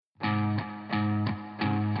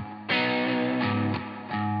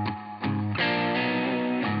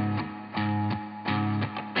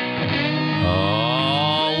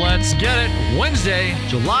Let's get it. Wednesday,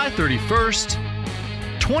 July 31st,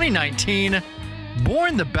 2019.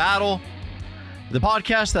 Born the Battle, the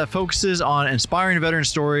podcast that focuses on inspiring veteran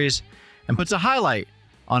stories and puts a highlight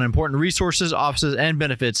on important resources, offices, and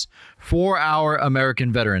benefits for our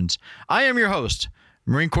American veterans. I am your host,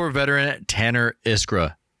 Marine Corps veteran Tanner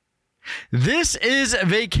Iskra. This is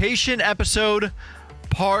Vacation Episode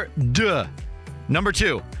Part 2, number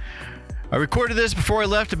 2. I recorded this before I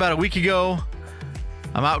left about a week ago.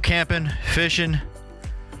 I'm out camping, fishing,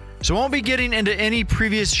 so I won't be getting into any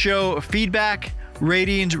previous show feedback,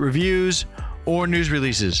 ratings, reviews, or news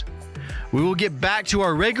releases. We will get back to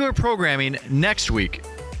our regular programming next week.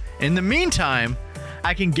 In the meantime,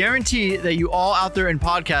 I can guarantee that you all out there in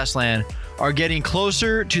podcast land are getting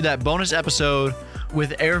closer to that bonus episode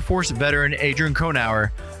with Air Force veteran Adrian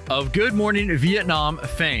Cronauer of Good Morning Vietnam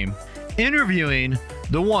fame, interviewing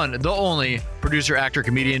the one, the only producer, actor,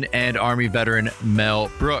 comedian, and Army veteran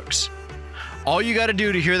Mel Brooks. All you got to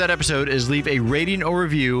do to hear that episode is leave a rating or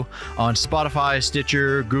review on Spotify,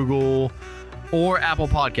 Stitcher, Google, or Apple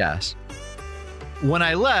Podcasts. When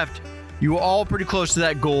I left, you were all pretty close to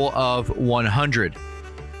that goal of 100.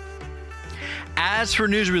 As for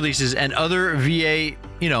news releases and other VA,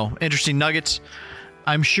 interesting nuggets,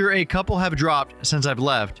 I'm sure a couple have dropped since I've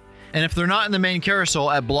left. And if they're not in the main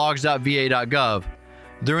carousel at blogs.va.gov,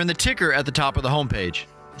 they're in the ticker at the top of the homepage.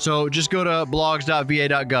 So just go to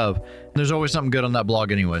blogs.va.gov. There's always something good on that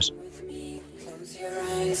blog anyways.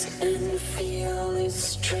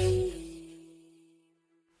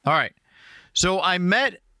 All right. So I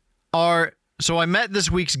met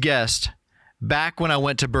this week's guest back when I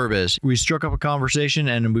went to Burbiz. We struck up a conversation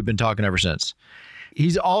and we've been talking ever since.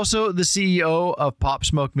 He's also the CEO of Pop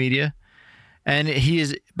Smoke Media, and he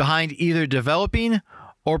is behind either developing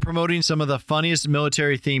or promoting some of the funniest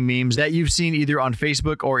military-themed memes that you've seen either on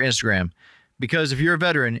Facebook or Instagram. Because if you're a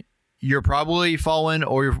veteran, you're probably following,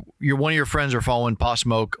 or you're one of your friends are following Pop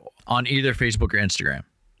Smoke on either Facebook or Instagram.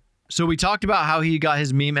 So we talked about how he got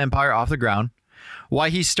his meme empire off the ground, why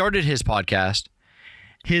he started his podcast,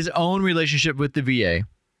 his own relationship with the VA,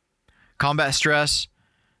 combat stress,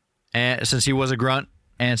 and since he was a grunt,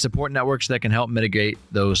 and support networks that can help mitigate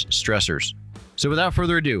those stressors. So without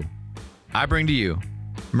further ado, I bring to you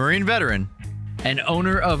Marine veteran and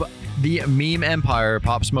owner of the meme empire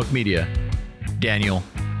Pop Smoke Media, Daniel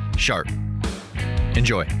Sharp.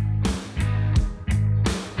 Enjoy.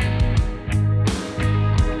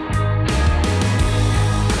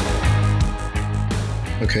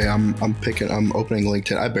 Okay, I'm opening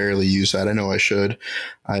LinkedIn. I barely use that. I know I should.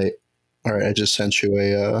 All right, I just sent you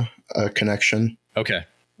a connection. Okay.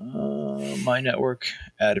 My network,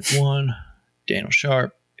 added one, Daniel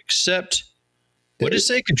Sharp, accept. What did it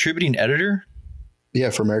say? Contributing editor?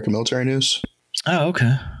 Yeah, for American Military News. Oh,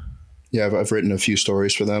 okay. Yeah, I've written a few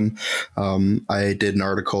stories for them. I did an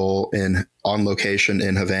article on location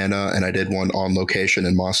in Havana, and I did one on location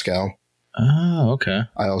in Moscow. Oh, okay.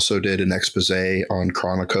 I also did an expose on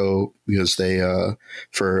Chronico because they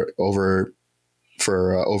for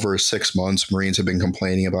over 6 months, Marines have been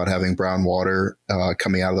complaining about having brown water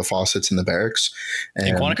coming out of the faucets in the barracks. And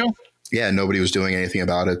in Quantico? Yeah, nobody was doing anything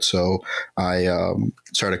about it. So I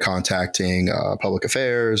started contacting public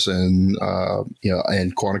affairs and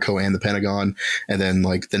Quantico and the Pentagon. And then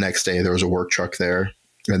the next day there was a work truck there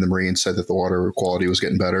and the Marines said that the water quality was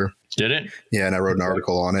getting better. Did it? Yeah. And I wrote an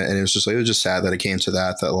article on it, and it was just sad that it came to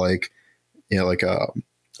that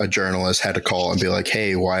a journalist had to call and be like,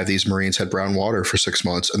 hey, why have these Marines had brown water for 6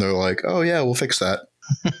 months? And they're like, oh yeah, we'll fix that.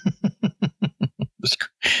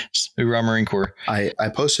 Hoorah, Marine Corps. I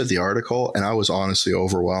posted the article and I was honestly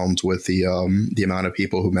overwhelmed with the amount of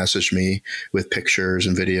people who messaged me with pictures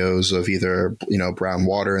and videos of either, brown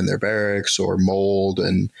water in their barracks or mold.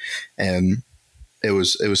 And it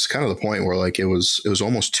was kind of the point where it was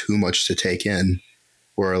almost too much to take in.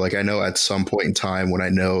 Where I know at some point in time when I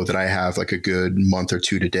know that I have a good month or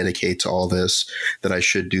two to dedicate to all this, that I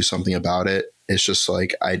should do something about it. It's just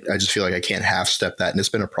I just feel like I can't half step that. And it's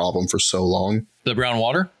been a problem for so long. The brown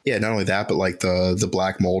water? Yeah. Not only that, but the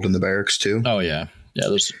black mold in the barracks too. Oh yeah.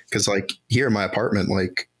 Yeah. Cause here in my apartment,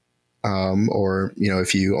 or,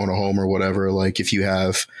 if you own a home or whatever, if you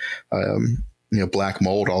have, black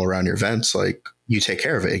mold all around your vents, you take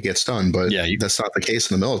care of it, it gets done. But that's not the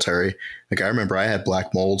case in the military. I remember I had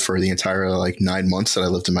black mold for the entire 9 months that I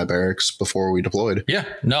lived in my barracks before we deployed. Yeah,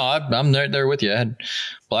 no, I'm there with you. I had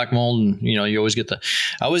black mold, and you always get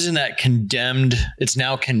I was in that it's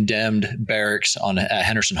now condemned barracks at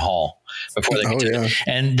Henderson Hall before they it.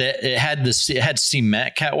 And it had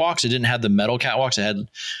cement catwalks. It didn't have the metal catwalks. It had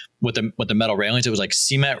with the metal railings. It was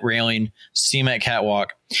cement railing, cement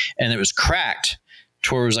catwalk, and it was cracked.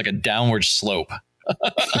 to where it was like a downward slope.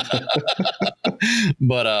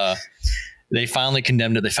 But they finally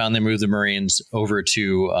condemned it. They finally moved the Marines over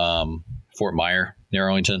to Fort Myer near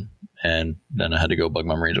Arlington, and then I had to go bug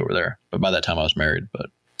my Marines over there. But by that time I was married. But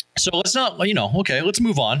so let's not, let's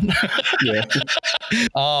move on. Yeah.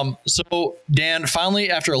 So Dan,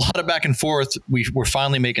 finally, after a lot of back and forth, we're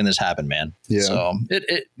finally making this happen, man. Yeah. So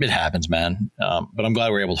it happens, man. But I'm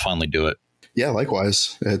glad we're able to finally do it. Yeah,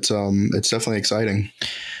 likewise. It's definitely exciting.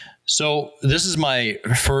 So this is my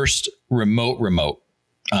first remote.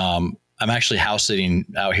 I'm actually house sitting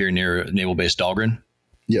out here near Naval Base Dahlgren.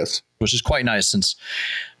 Yes. Which is quite nice since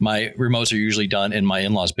my remotes are usually done in my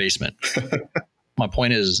in-laws' basement. My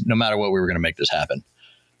point is, no matter what, we were going to make this happen.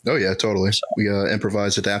 Oh yeah, totally. So, we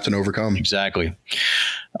improvise, adapt, and overcome. Exactly.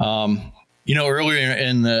 Earlier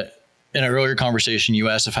in an earlier conversation, you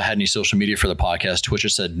asked if I had any social media for the podcast. Twitch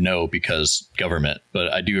said no because government,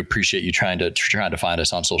 but I do appreciate you trying to find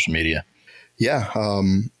us on social media. Yeah.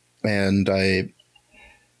 And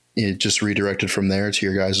it just redirected from there to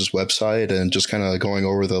your guys' website and just kind of going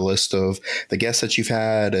over the list of the guests that you've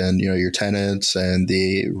had and, your tenants and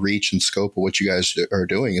the reach and scope of what you guys are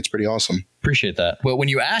doing. It's pretty awesome. Appreciate that. Well, when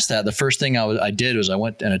you asked that, the first thing I did was I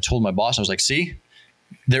went and I told my boss, I was like, see,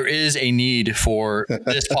 there is a need for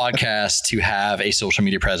this podcast to have a social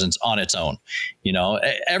media presence on its own.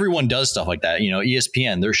 Everyone does stuff like that.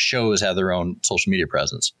 ESPN, their shows have their own social media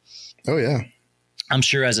presence. Oh yeah. I'm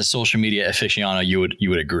sure as a social media aficionado, you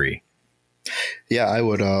would agree. Yeah, I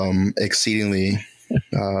would exceedingly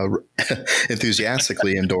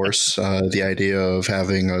enthusiastically endorse the idea of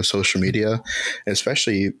having social media,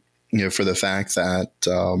 especially for the fact that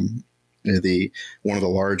one of the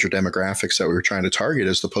larger demographics that we were trying to target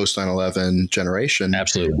is the post 9/11 generation.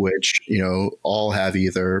 Absolutely. Which all have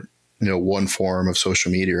either one form of social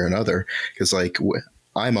media or another, because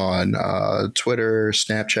I'm on Twitter,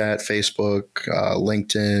 Snapchat, Facebook,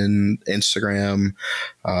 LinkedIn, Instagram,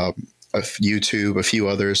 YouTube, a few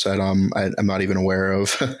others that I'm not even aware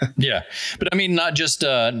of. Yeah, but I mean, not just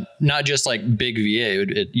like big VA.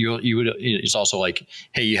 It's also like,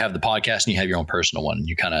 hey, you have the podcast and you have your own personal one.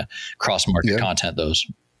 You kind of cross market content those.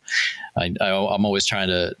 I'm always trying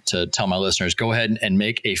to tell my listeners, go ahead and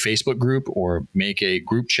make a Facebook group or make a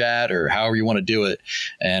group chat or however you want to do it,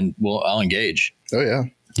 and I'll engage. Oh yeah.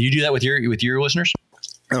 Do you do that with your listeners?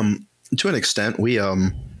 To an extent, we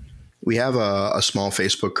have a small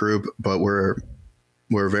Facebook group, but we're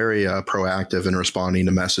very proactive in responding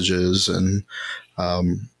to messages and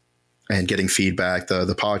getting feedback.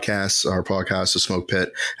 The podcast, our podcast, The Smoke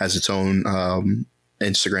Pit, has its own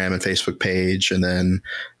Instagram and Facebook page, and then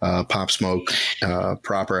Pop Smoke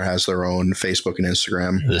proper has their own Facebook and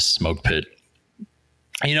Instagram. The Smoke Pit.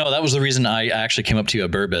 That was the reason I actually came up to you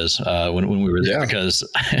at Burbez when we were there, because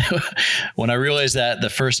when I realized that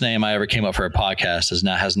the first name I ever came up for a podcast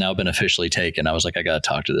has now been officially taken, I was like, I got to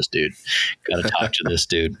talk to this dude.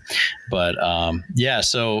 But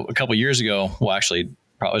so a couple of years ago, well, actually, it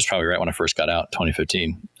was probably right when I first got out,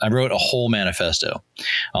 2015, I wrote a whole manifesto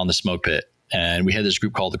on the Smoke Pit. And we had this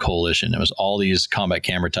group called the Coalition. It was all these combat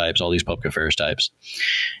camera types, all these public affairs types.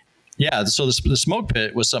 Yeah. So the Smoke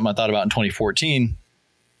Pit was something I thought about in 2014.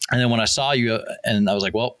 And then when I saw you, and I was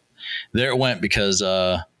like, well, there it went, because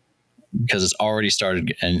it's already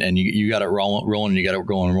started, and you got it rolling, and you got it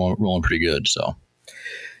rolling pretty good. So,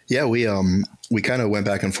 yeah, we kind of went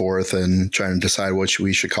back and forth and trying to decide what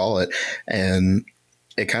we should call it, and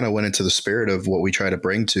it kind of went into the spirit of what we try to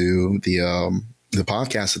bring to the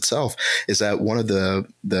podcast itself. Is that one of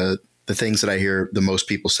the things that I hear the most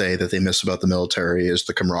people say that they miss about the military is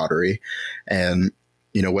the camaraderie, and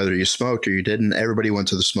whether you smoked or you didn't, everybody went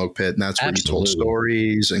to the Smoke Pit, and that's where you told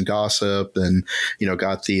stories and gossip, and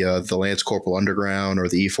got the Lance Corporal Underground or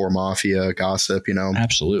the E4 Mafia gossip.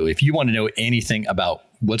 Absolutely. If you want to know anything about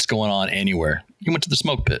what's going on anywhere, you went to the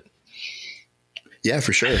Smoke Pit. Yeah,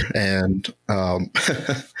 for sure. And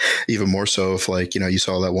even more so if you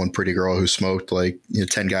saw that one pretty girl who smoked,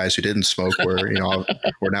 10 guys who didn't smoke were now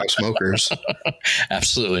smokers.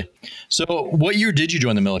 Absolutely. So what year did you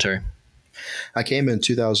join the military? I came in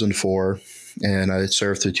 2004 and I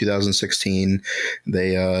served through 2016.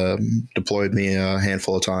 They deployed me a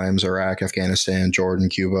handful of times: Iraq, Afghanistan, Jordan,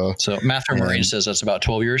 Cuba. So Math for Marine says that's about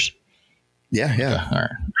 12 years. Yeah. Okay. All right.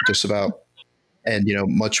 Just about. And,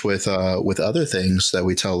 much with other things that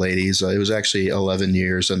we tell ladies, it was actually 11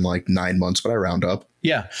 years and 9 months, but I round up.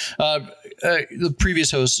 Yeah. The previous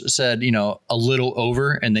host said, a little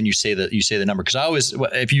over, and then you say the number. Cause I always,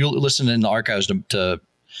 if you listen in the archives to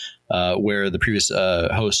where the previous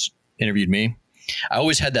host interviewed me, I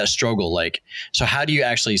always had that struggle. Like, so how do you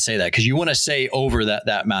actually say that? Because you want to say over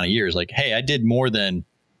that amount of years, like, hey, I did more than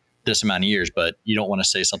this amount of years, but you don't want to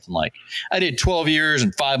say something like, I did 12 years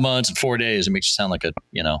and 5 months and 4 days. It makes you sound like a,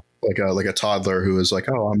 like a toddler who is like,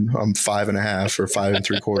 oh, I'm 5.5 or 5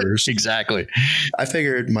 3/4. Exactly. I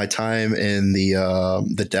figured my time in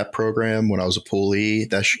the DEP program when I was a poolee,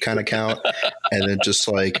 that should kind of count. And then just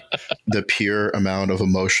like the pure amount of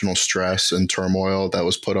emotional stress and turmoil that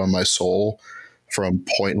was put on my soul from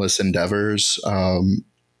pointless endeavors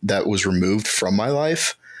that was removed from my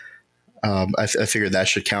life. I figured that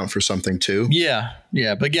should count for something too. Yeah.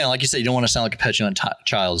 Yeah. But again, like you said, you don't want to sound like a petulant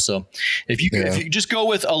child. So if you just go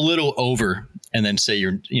with a little over and then say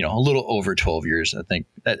you're, a little over 12 years, I think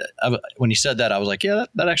that when you said that, I was like, yeah,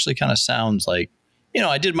 that actually kind of sounds like, I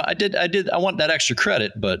want that extra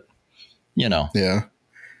credit, but Yeah.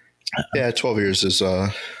 Yeah. 12 years is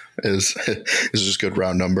just a good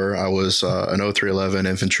round number. I was an 0311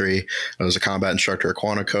 infantry. I was a combat instructor at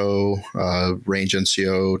Quantico, range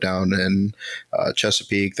NCO down in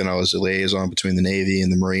Chesapeake. Then I was a liaison between the Navy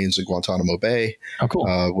and the Marines in Guantanamo Bay. Oh,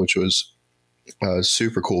 cool. Which was a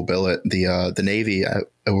super cool billet. The Navy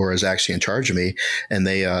was actually in charge of me, and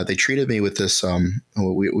they treated me with this.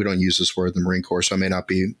 We don't use this word in the Marine Corps, so I may not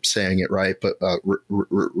be saying it right, but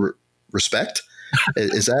respect.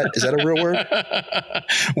 Is that a real word?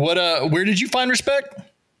 Where did you find respect?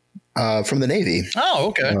 From the Navy. Oh,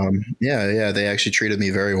 okay. Yeah. They actually treated me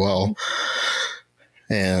very well.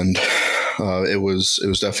 And it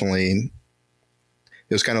was definitely,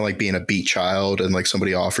 it was kind of like being a beat child and like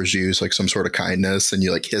somebody offers you like some sort of kindness and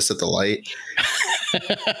you like hiss at the light.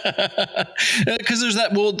 Because there's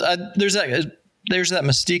that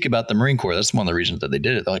mystique about the Marine Corps. That's one of the reasons that they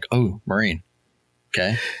did it. They're like, oh, Marine.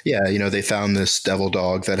 Okay. Yeah. They found this devil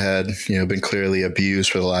dog that had, been clearly abused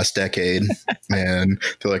for the last decade. And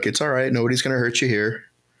they're like, it's all right. Nobody's going to hurt you here.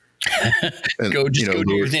 And, go do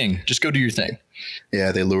your thing. Just go do your thing.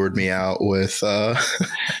 Yeah. They lured me out with,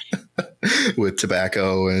 with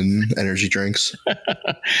tobacco and energy drinks.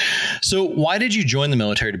 So why did you join the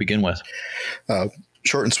military to begin with?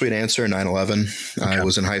 Short and sweet answer, 9/11. Okay. I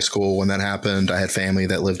was in high school when that happened. I had family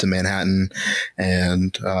that lived in Manhattan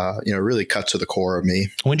and, really cut to the core of me.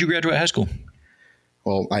 When did you graduate high school?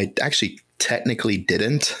 Well, I actually technically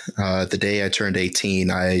didn't. The day I turned 18,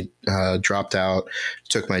 I dropped out,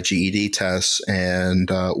 took my GED test, and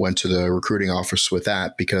went to the recruiting office with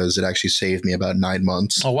that because it actually saved me about 9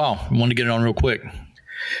 months. Oh, wow. I wanted to get it on real quick.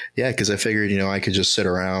 Yeah, because I figured, I could just sit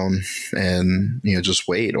around and, just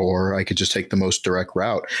wait, or I could just take the most direct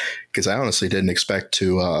route. Because I honestly didn't expect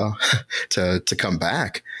to come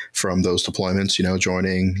back from those deployments,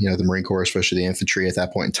 joining, the Marine Corps, especially the infantry at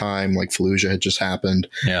that point in time. Like Fallujah had just happened.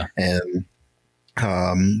 Yeah. And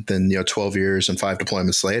then, 12 years and 5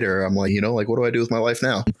 deployments later, I'm like, what do I do with my life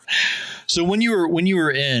now? So when you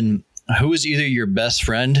were in, who was either your best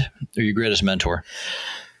friend or your greatest mentor?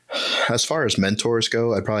 As far as mentors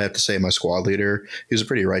go, I'd probably have to say my squad leader. He was a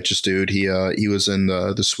pretty righteous dude. He was in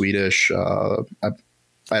the Swedish.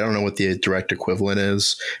 I don't know what the direct equivalent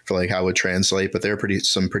is for like how it would translate, but they're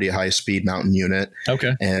some pretty high speed mountain unit.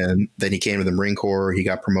 Okay. And then he came to the Marine Corps. He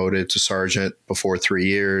got promoted to sergeant before 3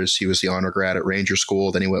 years. He was the honor grad at Ranger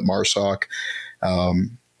School. Then he went MARSOC.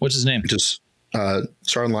 What's his name? Just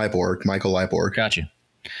Sergeant Leiborg, Michael Leiborg. Got you.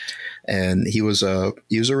 And he was a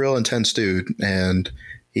real intense dude, and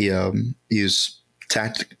he was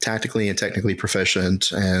tactically and technically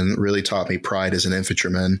proficient, and really taught me pride as an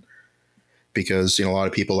infantryman. Because, a lot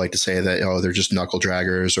of people like to say that, they're just knuckle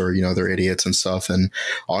draggers or, they're idiots and stuff. And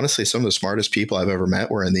honestly, some of the smartest people I've ever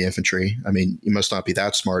met were in the infantry. I mean, you must not be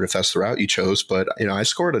that smart if that's the route you chose. But, I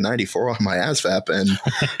scored a 94 on my ASVAB, and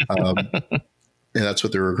that's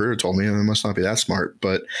what the recruiter told me. I must not be that smart.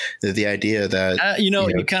 But the idea that,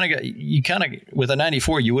 you kind of with a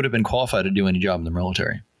 94, you would have been qualified to do any job in the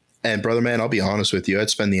military. And brother, man, I'll be honest with you. I'd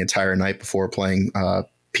spend the entire night before playing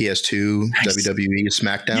PS2, nice. WWE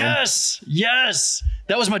SmackDown. Yes.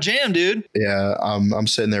 That was my jam, dude. Yeah. I'm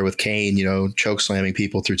sitting there with Kane, choke slamming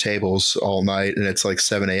people through tables all night. And it's like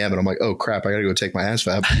 7 a.m. And I'm like, oh, crap, I got to go take my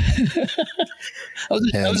ASVAB.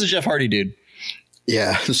 I was a Jeff Hardy dude.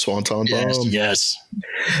 Yeah. Swanton bomb. Yes.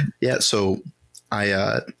 Yeah. So I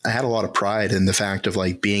had a lot of pride in the fact of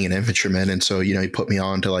like being an infantryman. And so, he put me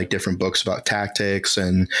on to like different books about tactics,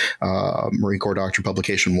 and Marine Corps Doctrine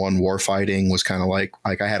Publication 1, Warfighting, was kind of like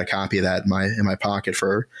I had a copy of that in my pocket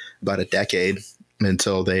for about a decade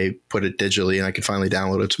until they put it digitally and I could finally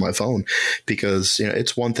download it to my phone. Because,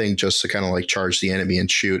 it's one thing just to kind of like charge the enemy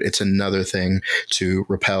and shoot. It's another thing to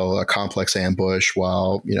repel a complex ambush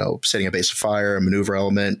while, setting a base of fire, a maneuver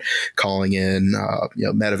element, calling in,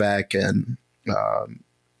 medevac and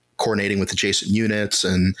coordinating with adjacent units.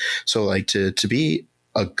 And so like to be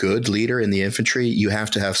a good leader in the infantry, you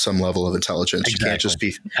have to have some level of intelligence.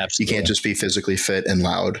 Exactly. You can't just be physically fit and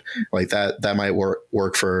loud like that. That might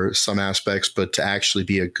work for some aspects, but to actually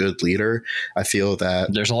be a good leader, I feel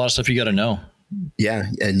that there's a lot of stuff you got to know. Yeah.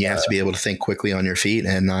 And you have to be able to think quickly on your feet,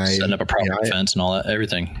 and setting up a proper defense and all that,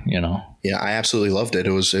 everything, Yeah. I absolutely loved it.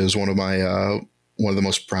 It was one of my, one of the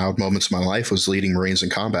most proud moments of my life was leading Marines in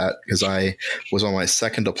combat, because I was on my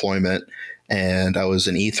second deployment and I was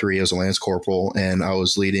an E3 as a Lance Corporal, and I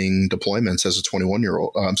was leading deployments as a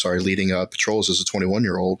 21-year-old. Leading patrols as a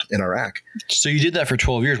 21-year-old in Iraq. So you did that for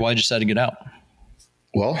 12 years. Why did you decide to get out?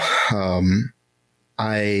 Well,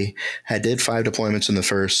 I did 5 deployments in the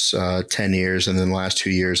first 10 years, and then the last 2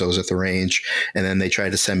 years I was at the range, and then they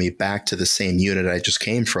tried to send me back to the same unit I just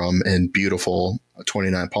came from in beautiful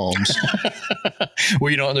 29 Palms.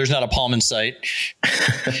 Well, there's not a palm in sight.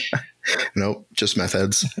 Nope, just meth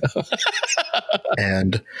heads.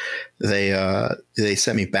 And they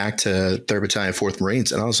sent me back to 3rd Battalion, 4th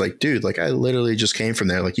Marines, and I was like, dude, like I literally just came from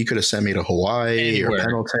there. Like you could have sent me to Hawaii or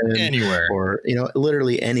Pendleton, anywhere, or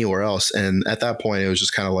literally anywhere else. And at that point, it was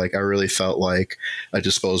just kind of like I really felt like a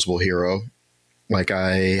disposable hero. Like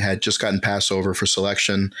I had just gotten passed over for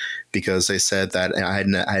selection because they said that I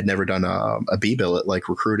had never done a B billet, like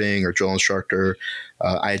recruiting or drill instructor.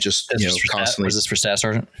 I had just constantly. Was this for Staff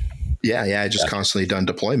Sergeant? Yeah. I just constantly done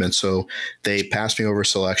deployments. So they passed me over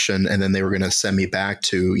selection, and then they were going to send me back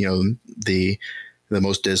to, the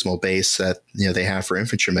most dismal base that, they have for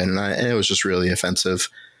infantrymen. And it was just really offensive.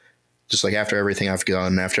 Just like after everything I've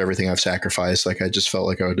done, after everything I've sacrificed, like I just felt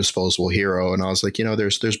like a disposable hero. And I was like,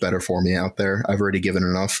 there's better for me out there. I've already given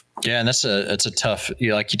enough. Yeah. And it's a tough,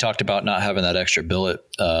 like you talked about not having that extra billet,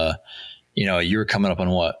 you were coming up on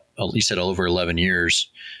what, at least at over 11 years.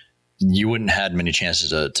 You wouldn't had many chances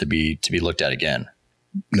to be looked at again.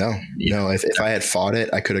 No. If I had fought it,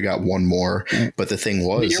 I could have got one more. But the thing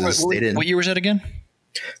was, what year was that again?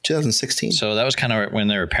 2016. So that was kind of when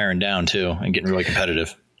they were paring down too and getting really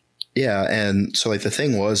competitive. Yeah. And so like the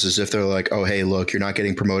thing was, is if they're like, oh, hey, look, you're not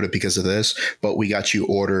getting promoted because of this, but we got you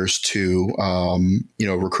orders to,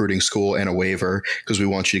 recruiting school and a waiver because we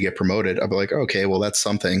want you to get promoted. I'd be like, okay, well, that's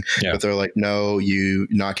something. Yeah. But they're like, no, you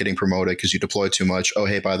not getting promoted because you deployed too much. Oh,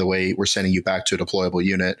 hey, by the way, we're sending you back to a deployable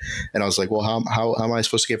unit. And I was like, well, how am I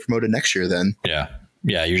supposed to get promoted next year then? Yeah.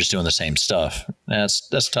 Yeah. You're just doing the same stuff.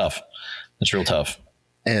 That's tough. That's real tough.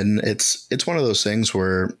 And it's one of those things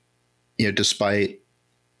where, despite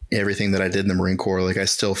everything that I did in the Marine Corps, like I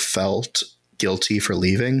still felt guilty for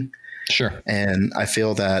leaving. Sure. And I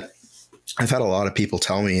feel that I've had a lot of people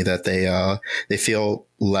tell me that they feel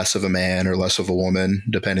less of a man or less of a woman,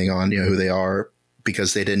 depending on, who they are,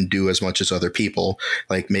 because they didn't do as much as other people.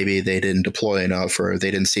 Like maybe they didn't deploy enough, or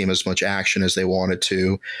they didn't see as much action as they wanted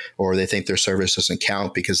to, or they think their service doesn't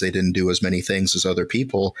count because they didn't do as many things as other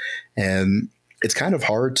people. And it's kind of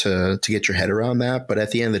hard to get your head around that. But at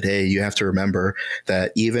the end of the day, you have to remember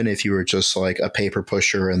that even if you were just like a paper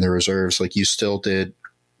pusher in the reserves, like you still did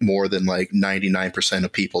more than like 99%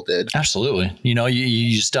 of people did. Absolutely.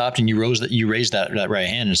 You stopped and you raised that right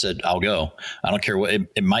hand and said, I'll go. I don't care what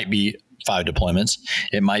it might be. 5 deployments.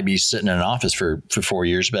 It might be sitting in an office for 4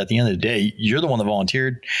 years, but at the end of the day, you're the one that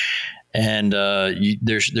volunteered, and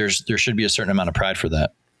there should be a certain amount of pride for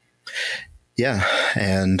that. Yeah.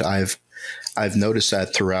 And I've noticed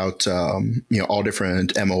that throughout, all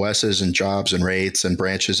different MOSs and jobs and rates and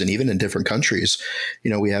branches, and even in different countries.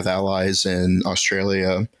 We have allies in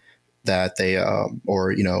Australia that they,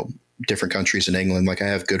 different countries in England. Like I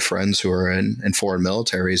have good friends who are in foreign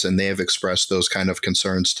militaries, and they have expressed those kind of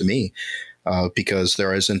concerns to me. Because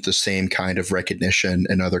there isn't the same kind of recognition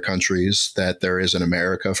in other countries that there is in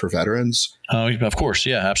America for veterans. Oh, of course.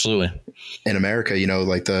 Yeah, absolutely. In America,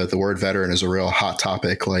 like the word veteran is a real hot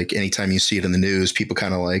topic. Like anytime you see it in the news, people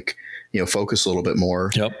kind of like, focus a little bit more.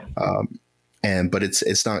 Yep. But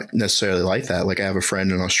it's not necessarily like that. Like I have a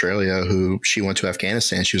friend in Australia who she went to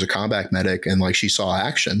Afghanistan. She was a combat medic, and like she saw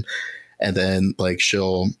action, and then like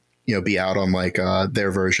she'll be out on like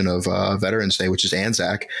their version of Veterans Day, which is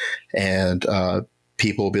Anzac, and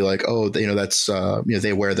people will be like, oh, that's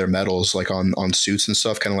they wear their medals like on suits and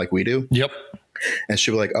stuff, kind of like we do. Yep. And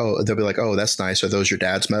she'll be like, oh, they'll be like, oh, that's nice. Are those your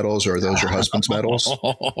dad's medals, or are those your husband's medals?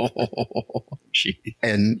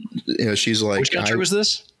 And she's like, which country was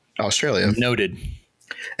this? Australia. Noted.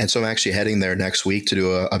 And so I'm actually heading there next week to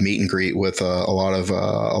do a meet and greet with a lot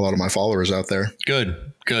of my followers out there. Good.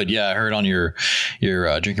 Yeah, I heard on your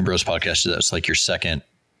Drinking Bros podcast that's like your second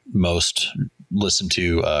most listened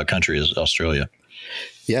to country is Australia.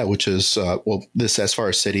 Yeah, which is this as far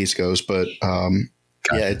as cities goes, but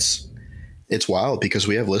yeah, it's wild because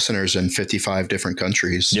we have listeners in 55 different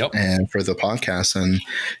countries. Yep. And for the podcast, and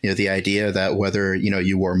the idea that whether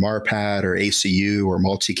you wore MARPAD or ACU or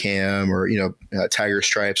multicam or Tiger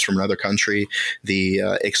Stripes from another country, the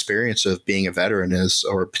experience of being a veteran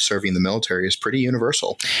or serving the military is pretty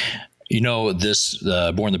universal. This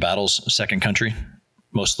Born in the Battle's second country,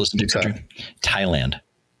 most listened to country, Thailand.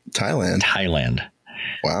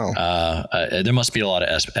 Wow. There must be a lot of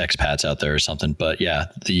expats out there or something, but yeah,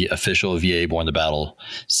 the official VA Born in the Battle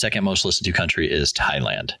second most listened to country is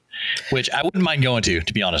Thailand, which I wouldn't mind going to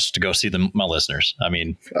be honest, to go see my listeners. I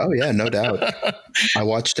mean, oh yeah, no doubt. I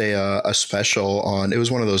watched a special on, it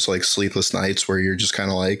was one of those like sleepless nights where you're just kind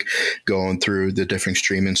of like going through the different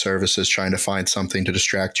streaming services, trying to find something to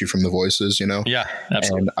distract you from the voices, Yeah,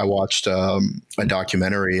 absolutely. And I watched a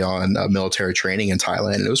documentary on military training in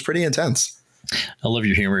Thailand, and it was pretty intense. I love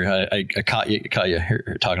your humor. I caught you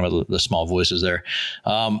here talking about the small voices there.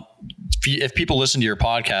 If people listen to your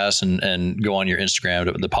podcast and go on your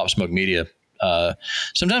Instagram, the Pop Smoke Media,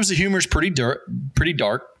 sometimes the humor is pretty dark,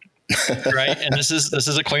 right? And this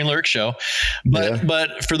is a Clean Lyrics show,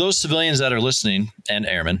 but for those civilians that are listening and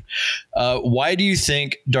airmen, why do you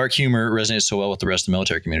think dark humor resonates so well with the rest of the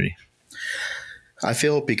military community? I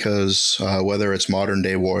feel because whether it's modern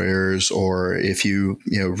day warriors or if you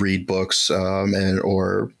read books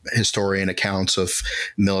or historian accounts of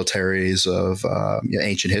militaries of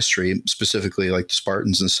ancient history, specifically like the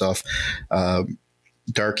Spartans and stuff,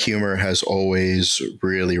 dark humor has always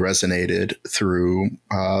really resonated through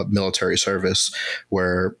military service.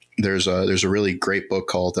 Where there's a really great book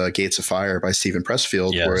called Gates of Fire by Stephen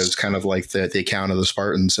Pressfield, where it's kind of like the account of the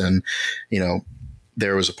Spartans, and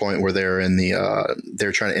there was a point where they're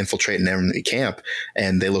trying to infiltrate an enemy camp,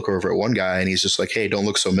 and they look over at one guy and he's just like, "Hey, don't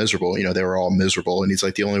look so miserable." They were all miserable. And he's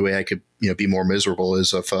like, "The only way I could, be more miserable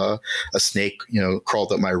is if a snake,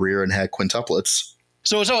 crawled up my rear and had quintuplets."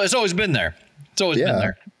 So it's always been there. It's always been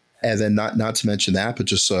there. And then not to mention that, but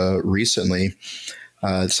just recently,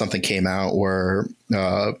 something came out where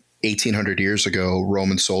 1,800 years ago,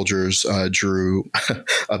 Roman soldiers drew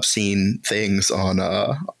obscene things on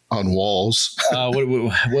walls.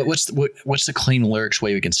 What's the Clean Lyrics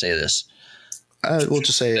way we can say this? We'll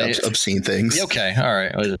just say obscene things. Okay, all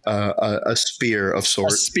right. A spear of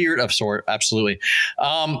sort. A spirit of sort, absolutely.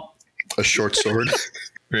 A short sword.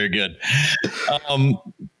 Very good.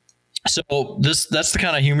 So that's the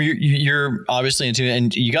kind of humor you're obviously into,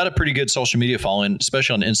 and you got a pretty good social media following,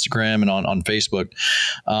 especially on Instagram and on Facebook.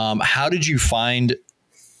 How did you find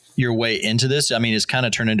your way into this? I mean, it's kind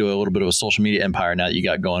of turned into a little bit of a social media empire now that you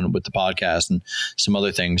got going with the podcast and some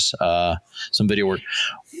other things, some video work.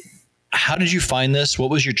 How did you find this? What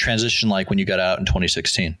was your transition like when you got out in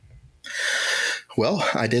 2016? Well,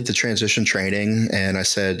 I did the transition training, and I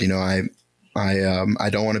said, I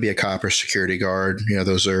don't want to be a cop or security guard.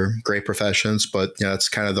 Those are great professions, but that's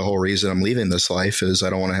kind of the whole reason I'm leaving this life is I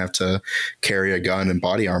don't want to have to carry a gun and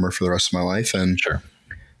body armor for the rest of my life. And sure.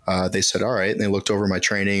 They said, all right. And they looked over my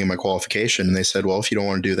training and my qualification, and they said, well, if you don't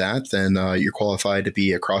want to do that, then you're qualified to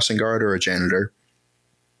be a crossing guard or a janitor.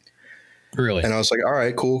 Really? And I was like, all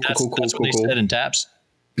right, cool. That's what they said in TAPS.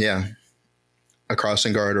 Yeah. A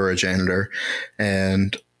crossing guard or a janitor.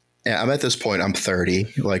 And I'm at this point, I'm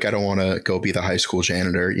 30. Like, I don't want to go be the high school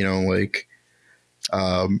janitor,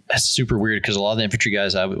 that's super weird because a lot of the infantry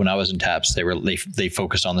guys, when I was in TAPS, they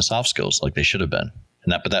focused on the soft skills like they should have been.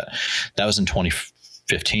 And that was in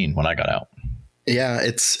 2015 when I got out. Yeah,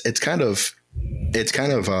 it's kind of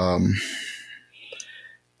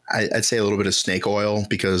I'd say a little bit of snake oil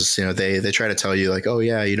because they try to tell you like, oh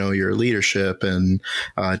yeah, your leadership and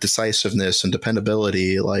decisiveness and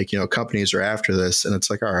dependability, like companies are after this, and it's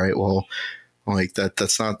like, all right, well, like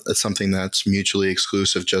that's something that's mutually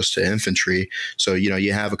exclusive just to infantry. So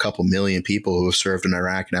you have a couple million people who have served in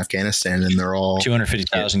Iraq and Afghanistan, and they're all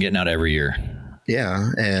 250,000 getting out every year. Yeah,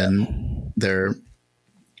 and they're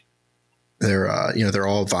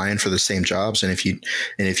all vying for the same jobs. And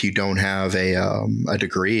if you don't have a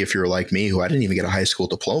degree, if you're like me, who I didn't even get a high school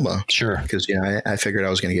diploma, sure, because I figured I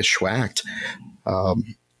was going to get schwacked.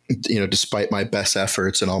 Despite my best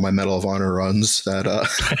efforts and all my Medal of Honor runs, that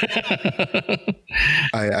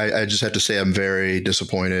I just have to say I'm very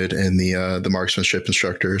disappointed in the marksmanship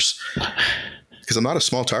instructors. Because I'm not a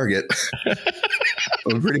small target.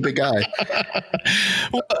 I'm a pretty big guy.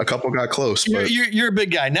 A couple got close. But you're a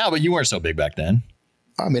big guy now, but you weren't so big back then.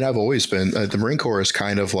 I mean, I've always been. The Marine Corps is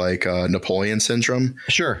kind of like Napoleon syndrome.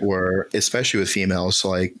 Sure. Where, especially with females,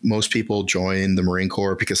 like most people join the Marine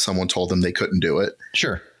Corps because someone told them they couldn't do it.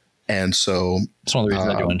 Sure. And so that's one of the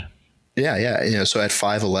reasons I joined. Yeah, yeah. So at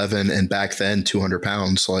 5'11" and back then 200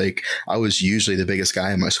 pounds, like I was usually the biggest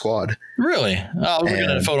guy in my squad. Really? I was looking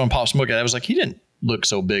at a photo on Pop Smoke. I was like, he didn't look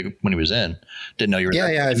so big when he was in. Didn't know you were.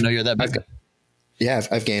 Didn't know you were that big.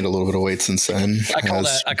 I've gained a little bit of weight since then.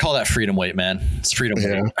 I call that freedom weight, man. It's freedom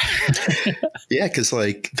weight. Yeah, because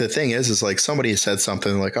like the thing is like somebody said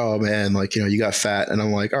something like, "Oh man, like you got fat," and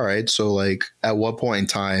I'm like, "All right, so like at what point in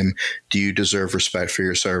time do you deserve respect for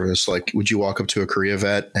your service? Like, would you walk up to a Korea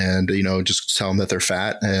vet and just tell them that they're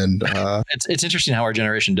fat?" And it's interesting how our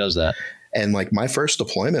generation does that. And like my first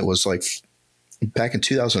deployment was like back in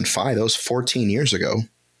 2005. That was 14 years ago.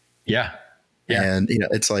 Yeah. Yeah. And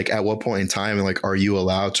it's like at what point in time, like, are you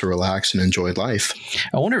allowed to relax and enjoy life?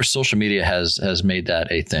 I wonder if social media has made that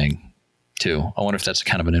a thing too. I wonder if that's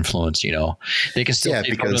kind of an influence. They can still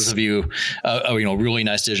see photos of you, really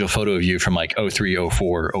nice digital photo of you from like 03,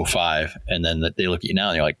 04, 05, and then they look at you now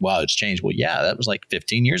and you're like, wow, it's changed. Well, yeah, that was like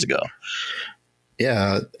 15 years ago.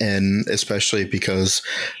 Yeah, and especially because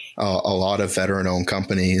a lot of veteran-owned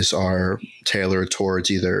companies are tailored towards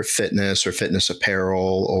either fitness or fitness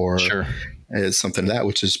apparel or. Sure. It's something that,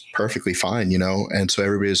 which is perfectly fine, And so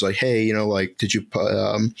everybody's like, hey, like, did you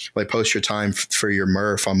post your time for your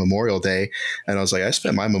Murph on Memorial Day? And I was like, I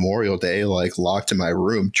spent my Memorial Day like locked in my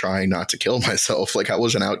room trying not to kill myself. Like I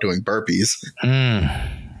wasn't out doing burpees.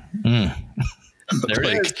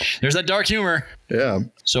 There's that dark humor. Yeah.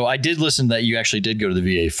 So I did listen that you actually did go to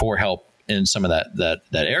the VA for help in some of that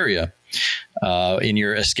area in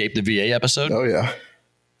your Escape the VA episode. Oh, yeah.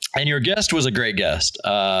 And your guest was a great guest.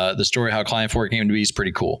 The story how Client 4 came to be is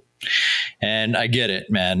pretty cool. And I get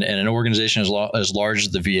it, man. And an organization as large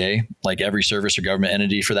as the VA, like every service or government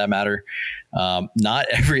entity for that matter, not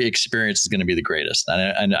every experience is going to be the greatest.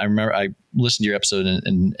 And I remember I listened to your episode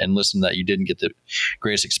and listened that you didn't get the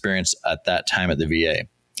greatest experience at that time at the VA.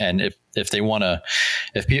 And if they want to,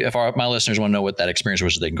 if my listeners want to know what that experience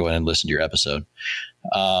was, they can go ahead and listen to your episode.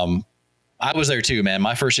 I was there too, man.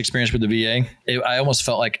 My first experience with the VA, I almost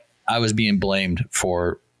felt like I was being blamed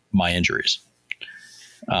for my injuries.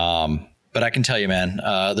 But I can tell you, man,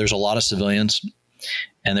 there's a lot of civilians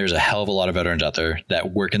and there's a hell of a lot of veterans out there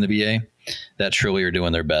that work in the VA that truly are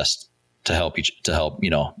doing their best to help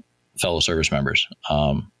fellow service members.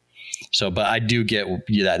 But I do get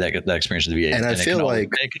that experience of the VA, and I feel like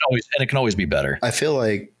it can always be better. I feel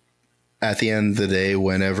like at the end of the day,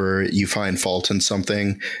 whenever you find fault in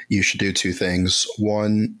something, you should do two things.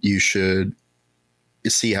 One, you should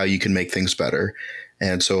see how you can make things better.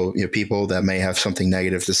 And so, people that may have something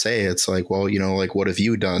negative to say, it's like, well, like, what have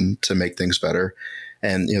you done to make things better?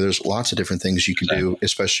 And, there's lots of different things you can do,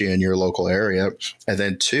 especially in your local area. And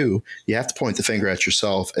then two, you have to point the finger at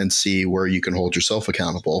yourself and see where you can hold yourself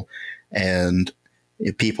accountable. And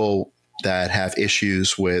people that have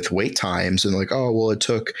issues with wait times and like, oh, well, it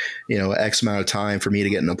took, X amount of time for me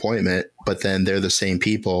to get an appointment. But then they're the same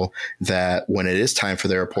people that when it is time for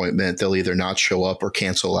their appointment, they'll either not show up or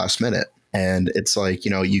cancel last minute. And it's like,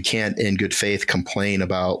 you can't in good faith complain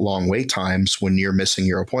about long wait times when you're missing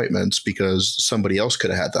your appointments because somebody else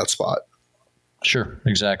could have had that spot. Sure.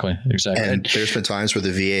 Exactly. And there's been times where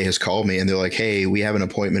the VA has called me and they're like, hey, we have an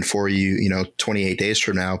appointment for you, 28 days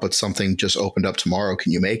from now, but something just opened up tomorrow.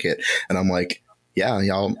 Can you make it? And I'm like, yeah,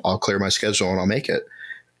 I'll clear my schedule and I'll make it.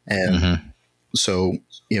 And so,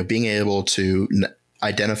 being able to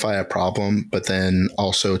identify a problem, but then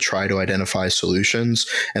also try to identify solutions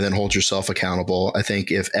and then hold yourself accountable. I think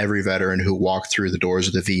if every veteran who walked through the doors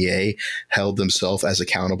of the VA held themselves as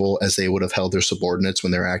accountable as they would have held their subordinates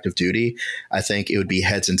when they're active duty, I think it would be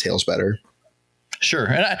heads and tails better. Sure.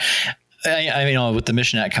 And I with the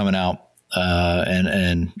Mission Act coming out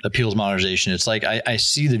and appeals modernization, it's like I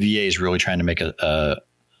see the VA is really trying to make they're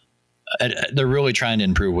really trying to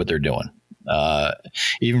improve what they're doing.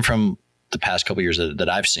 Even from the past couple of years that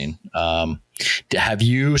I've seen. Have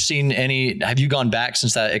you gone back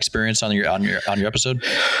since that experience on your episode?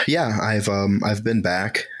 Yeah, I've been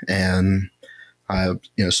back and I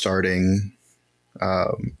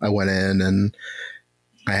went in and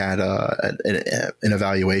I had an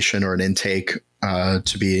evaluation or an intake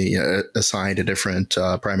to be assigned a different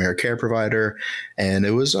primary care provider. And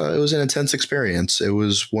it was an intense experience. It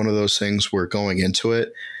was one of those things where going into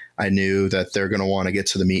it, I knew that they're going to want to get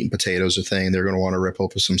to the meat and potatoes of thing. They're going to want to rip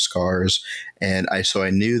open some scars. And I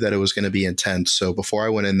knew that it was going to be intense. So before I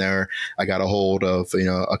went in there, I got a hold of,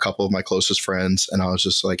 a couple of my closest friends. And I was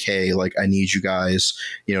just like, hey, like, I need you guys,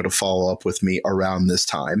 to follow up with me around this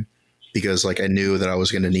time. Because like I knew that I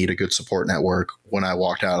was going to need a good support network when I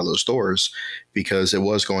walked out of those doors, because it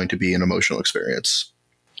was going to be an emotional experience.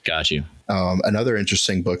 Got you. Another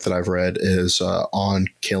interesting book that I've read is On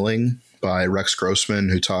Killing by Rex Grossman,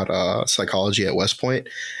 who taught psychology at West Point.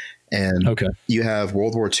 And you have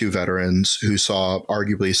World War II veterans who saw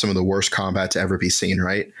arguably some of the worst combat to ever be seen,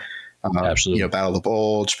 right? Absolutely. Battle of the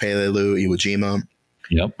Bulge, Peleliu, Iwo Jima.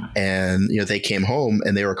 Yep. And, they came home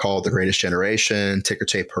and they were called the greatest generation, ticker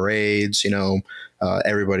tape parades,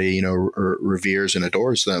 everybody, reveres and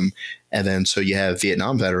adores them. And then, so you have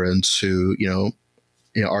Vietnam veterans who,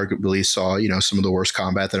 arguably saw, some of the worst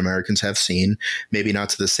combat that Americans have seen, maybe not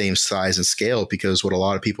to the same size and scale, because what a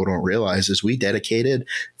lot of people don't realize is we dedicated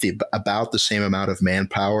about the same amount of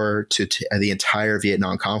manpower to the entire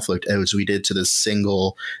Vietnam conflict as we did to the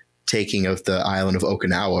single taking of the island of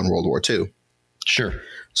Okinawa in World War II. Sure.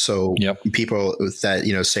 So people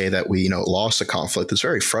that, say that we, lost a conflict, it's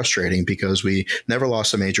very frustrating because we never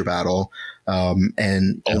lost a major battle.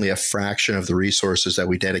 And only a fraction of the resources that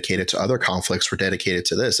we dedicated to other conflicts were dedicated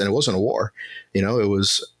to this. And it wasn't a war, it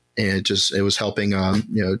was helping,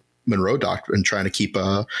 Monroe Doctrine, trying to keep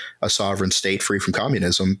a sovereign state free from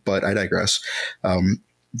communism. But I digress.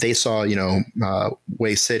 They saw,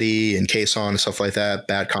 Way City and Quezon and stuff like that,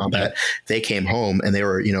 bad combat. They came home and they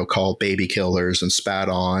were, called baby killers and spat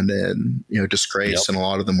on and, disgraced. And a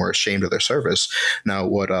lot of them were ashamed of their service. Now,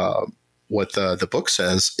 what the book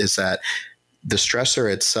says is that the stressor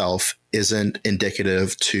itself isn't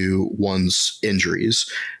indicative to one's injuries.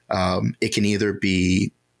 It can either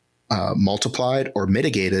be multiplied or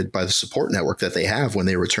mitigated by the support network that they have when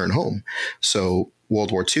they return home. So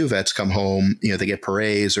World War II vets come home, they get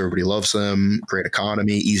parades, everybody loves them, great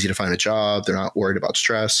economy, easy to find a job. They're not worried about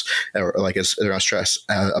stress, or they're not stressed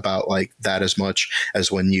about like that as much as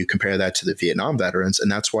when you compare that to the Vietnam veterans. And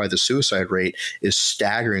that's why the suicide rate is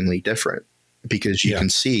staggeringly different, because you can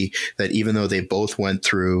see that even though they both went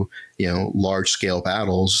through, large scale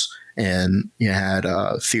battles and had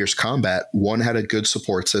fierce combat, one had a good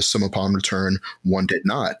support system upon return, one did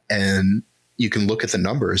not. And you can look at the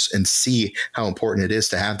numbers and see how important it is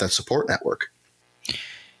to have that support network.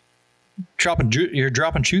 You're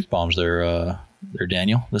dropping truth bombs there,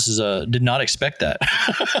 Daniel. This is did not expect that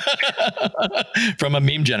from a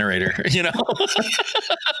meme generator.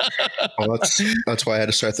 Well, that's why I had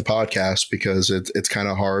to start the podcast, because it's kind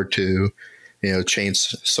of hard to change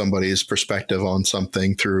somebody's perspective on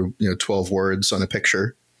something through 12 words on a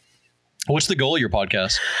picture. What's the goal of your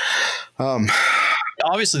podcast?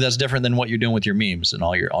 Obviously, that's different than what you're doing with your memes and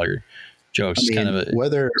all your jokes. It's kind of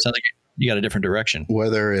sounds like you got a different direction.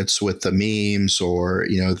 Whether it's with the memes or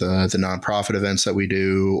the nonprofit events that we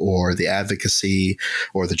do, or the advocacy,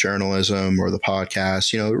 or the journalism, or the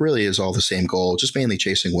podcast, it really is all the same goal. Just mainly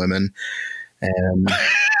chasing women. And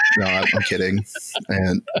no, I'm kidding.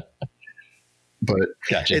 But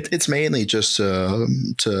gotcha. It's mainly just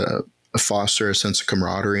to foster a sense of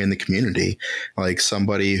camaraderie in the community, like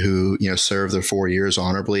somebody who served their 4 years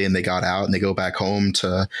honorably and they got out and they go back home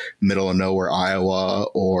to middle of nowhere Iowa,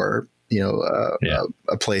 or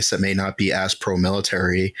a place that may not be as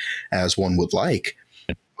pro-military as one would like,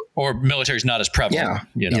 or military is not as prevalent.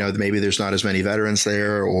 Maybe there's not as many veterans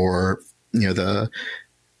there, or the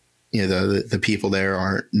people there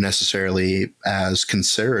aren't necessarily as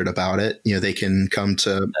considerate about it. They can come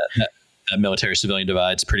to that military civilian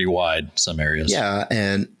divide's pretty wide in some areas. Yeah.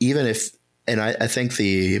 And even I think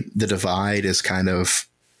the divide is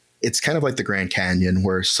it's kind of like the Grand Canyon,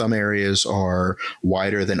 where some areas are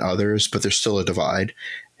wider than others, but there's still a divide.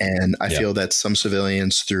 And I feel that some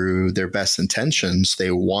civilians, through their best intentions,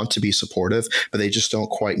 they want to be supportive, but they just don't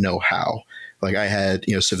quite know how. Like I had,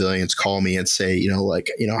 civilians call me and say,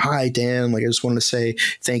 hi, Dan, like I just wanted to say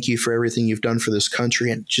thank you for everything you've done for this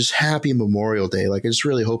country, and just happy Memorial Day. Like I just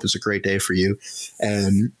really hope it's a great day for you.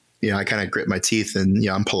 And, I kind of grit my teeth and,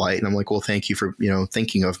 I'm polite and I'm like, well, thank you for,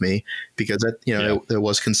 thinking of me, because that, it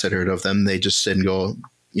was considerate of them. They just didn't go,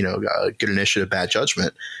 good initiative, bad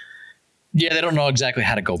judgment. Yeah. They don't know exactly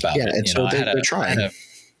how to go about it. And so they're trying. I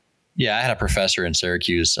had a professor in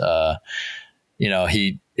Syracuse,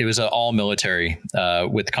 it was all military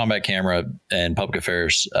with combat camera and public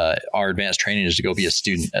affairs. Our advanced training is to go be a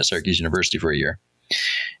student at Syracuse University for a year.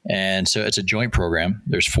 And so it's a joint program.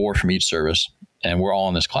 There's 4 from each service, and we're all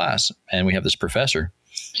in this class, and we have this professor,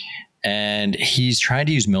 and he's trying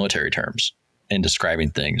to use military terms in describing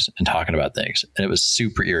things and talking about things. And it was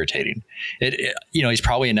super irritating. He's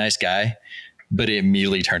probably a nice guy, but it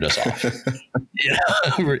immediately turned us off.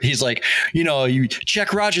 He's like, you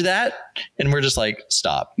check Roger that. And we're just like,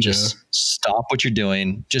 stop, stop what you're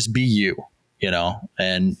doing. Just be you,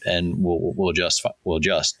 and we'll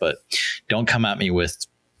adjust, but don't come at me with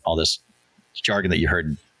all this jargon that you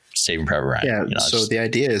heard Saving Private Ryan. Yeah. You know, So the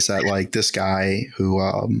idea is that like this guy who,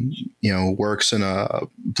 works in a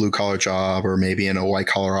blue collar job or maybe in a white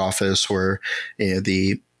collar office where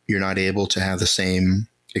you're not able to have the same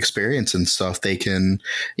experience and stuff. They can,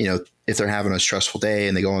 if they're having a stressful day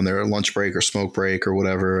and they go on their lunch break or smoke break or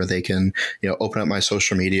whatever, they can, open up my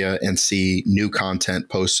social media and see new content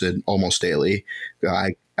posted almost daily.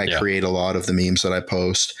 I create a lot of the memes that I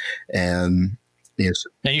post, and and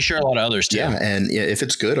you share a lot of others too. Yeah, and if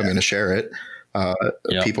it's good, I'm going to share it.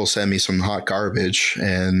 People send me some hot garbage,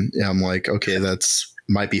 and I'm like, okay, that's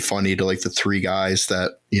might be funny to like the three guys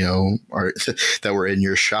that are that were in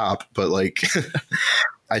your shop, but like.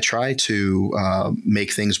 I try to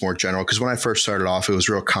make things more general, because when I first started off, it was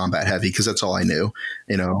real combat heavy because that's all I knew.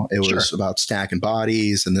 It was about stacking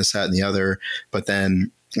bodies and this, that, and the other. But then,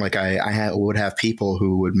 like I would have people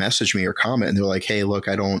who would message me or comment, and they're like, "Hey, look,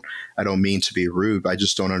 I don't mean to be rude, but I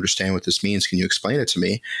just don't understand what this means. Can you explain it to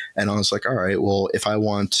me?" And I was like, "All right, well, if I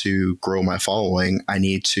want to grow my following, I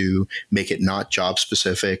need to make it not job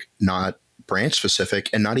specific, not brand specific,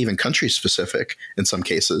 and not even country specific in some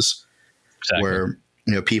cases." Exactly. Where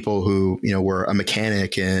people who were a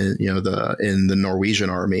mechanic in the Norwegian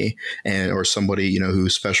army, or somebody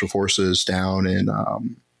who's special forces down in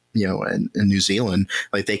in New Zealand,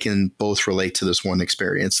 like they can both relate to this one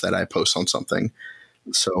experience that I post on something.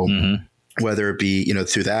 So whether it be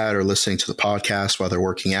through that or listening to the podcast while they're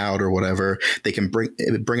working out or whatever, they can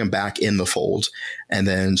bring them back in the fold. And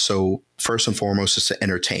then so first and foremost is to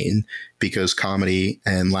entertain, because comedy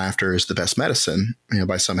and laughter is the best medicine,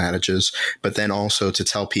 by some adages, but then also to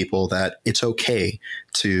tell people that it's okay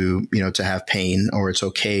to to have pain, or it's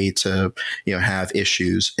okay to have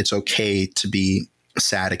issues. It's okay to be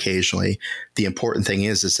sad occasionally. The important thing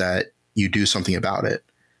is that you do something about it.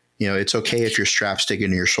 It's okay if your strap's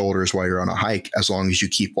sticking to your shoulders while you're on a hike, as long as you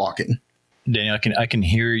keep walking. Daniel, I can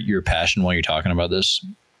hear your passion while you're talking about this.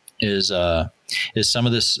 Is some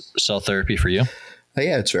of this cell therapy for you?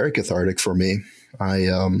 Yeah, it's very cathartic for me.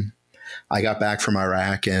 I got back from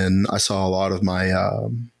Iraq, and I saw a lot of my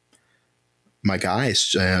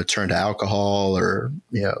guys turn to alcohol or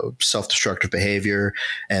self-destructive behavior,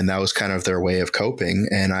 and that was kind of their way of coping.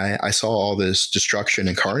 And I saw all this destruction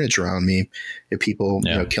and carnage around me, people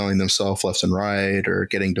killing themselves left and right, or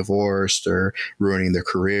getting divorced, or ruining their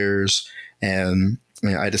careers. And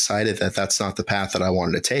I decided that that's not the path that I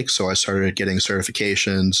wanted to take. So I started getting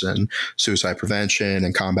certifications in suicide prevention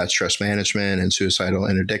and combat stress management and suicidal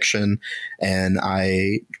interdiction, and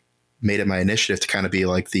I made it my initiative to kind of be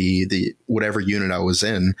like the whatever unit I was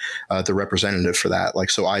in, the representative for that. Like,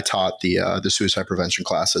 so I taught the suicide prevention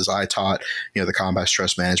classes. I taught, the combat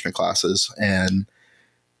stress management classes. And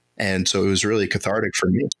so it was really cathartic for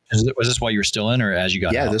me. Was this while you were still in, or as you got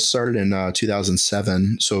out? Yeah, this started in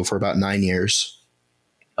 2007. So for about 9 years.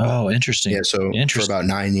 Oh, interesting. Yeah. So for about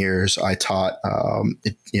 9 years, I taught,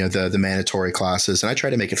 the mandatory classes, and I try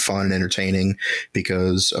to make it fun and entertaining,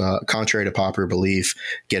 because contrary to popular belief,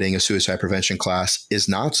 getting a suicide prevention class is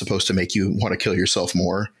not supposed to make you want to kill yourself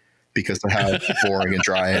more because of how boring and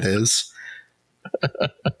dry it is.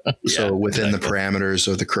 So within the parameters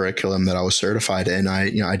of the curriculum that I was certified in,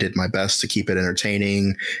 I did my best to keep it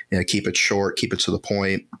entertaining, keep it short, keep it to the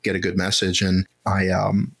point, get a good message. And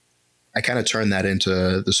I kind of turned that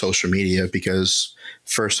into the social media, because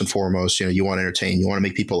first and foremost, you want to entertain, you want to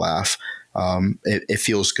make people laugh. It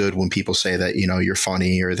feels good when people say that, you're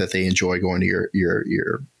funny, or that they enjoy going to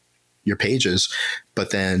your pages, but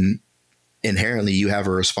then inherently you have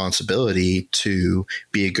a responsibility to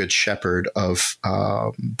be a good shepherd of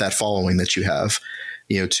that following that you have,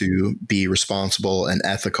 to be responsible and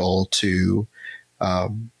ethical, to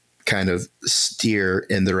kind of steer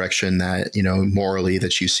in the direction that, morally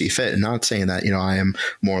that you see fit. And not saying that, I am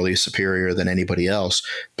morally superior than anybody else,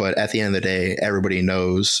 but at the end of the day, everybody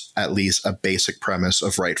knows at least a basic premise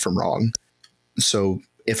of right from wrong. So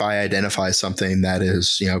if I identify something that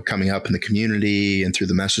is, coming up in the community and through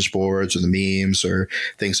the message boards or the memes or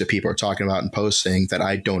things that people are talking about and posting, that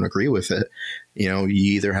I don't agree with it, you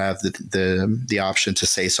either have the option to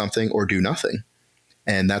say something or do nothing.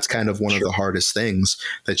 And that's kind of one of the hardest things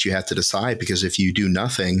that you have to decide, because if you do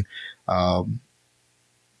nothing,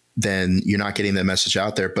 then you're not getting the message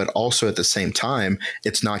out there. But also at the same time,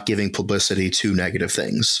 it's not giving publicity to negative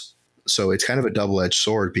things. So it's kind of a double-edged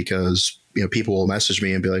sword, because, people will message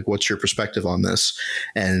me and be like, what's your perspective on this?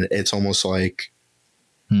 And it's almost like,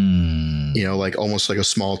 like almost like a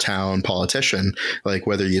small town politician, like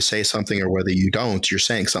whether you say something or whether you don't, you're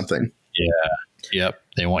saying something. Yeah. Yep.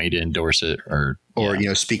 They want you to endorse it or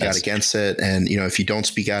speak out against it. And, if you don't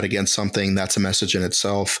speak out against something, that's a message in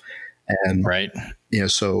itself. And, right.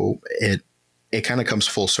 So it kind of comes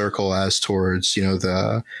full circle as towards,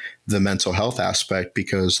 the mental health aspect,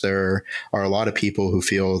 because there are a lot of people who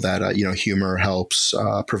feel that, humor helps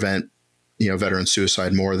prevent, veteran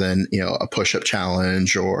suicide more than, a push-up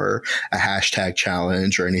challenge or a hashtag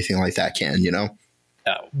challenge or anything like that can.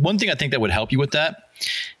 One thing I think that would help you with that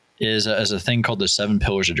is a thing called the 7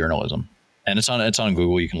 Pillars of Journalism. And it's on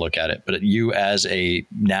Google. You can look at it. But you, as a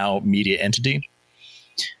now media entity,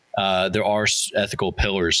 there are ethical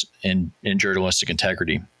pillars in journalistic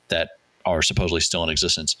integrity that are supposedly still in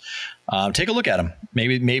existence. Take a look at them.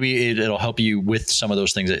 Maybe it'll help you with some of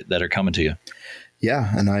those things that are coming to you.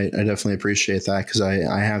 Yeah, and I definitely appreciate that, because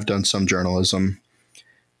I have done some journalism,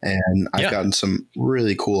 and I've gotten some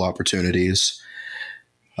really cool opportunities.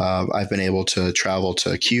 I've been able to travel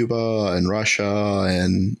to Cuba and Russia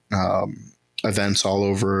and events all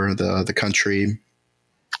over the country.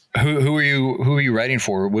 Who are you writing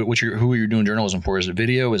for? Who are you doing journalism for? Is it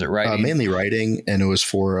video? Is it writing? Mainly writing, and it was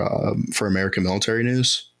for American Military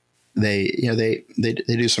News. They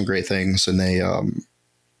do some great things, and they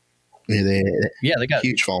got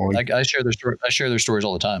huge following. I share their story. I share their stories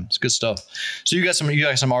all the time. It's good stuff. So you got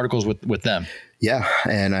some articles with them. Yeah,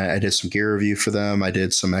 and I did some gear review for them. I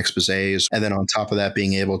did some exposés, and then on top of that,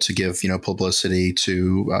 being able to give publicity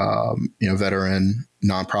to veteran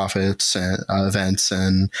nonprofits and events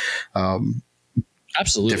and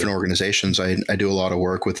absolutely different organizations. I do a lot of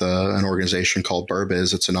work with an organization called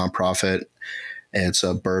Burbiz. It's a nonprofit. It's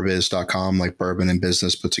burbiz.com, like bourbon and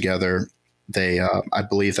business put together. They, I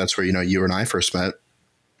believe that's where you and I first met.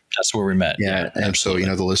 That's where we met. Yeah, and absolutely.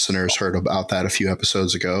 So the listeners heard about that a few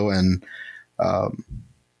episodes ago, and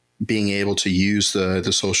being able to use the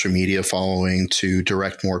social media following to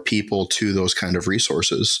direct more people to those kind of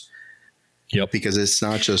resources. Yep. Because it's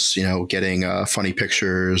not just, getting funny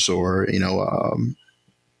pictures or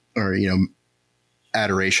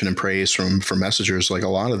adoration and praise from messengers. Like a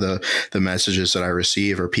lot of the messages that I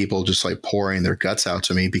receive are people just like pouring their guts out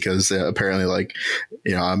to me, because apparently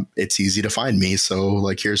it's easy to find me. So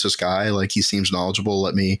like, here's this guy, like he seems knowledgeable.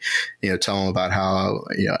 Let me, tell him about how,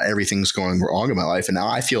 everything's going wrong in my life. And now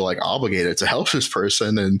I feel like obligated to help this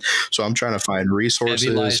person. And so I'm trying to find resources.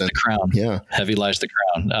 Heavy lies the crown. Yeah. Heavy lies the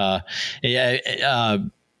crown.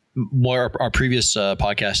 Our previous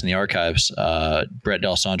podcast in the archives, Brett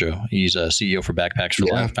D'Alessandro, he's a CEO for Backpacks for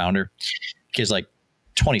Life, founder. Kid's like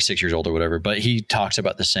 26 years old or whatever, but he talks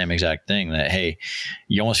about the same exact thing, that, hey,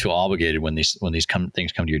 you almost feel obligated when these things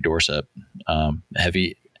come to your doorstep.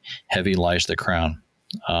 Heavy lies the crown.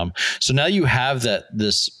 So now you have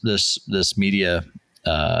this media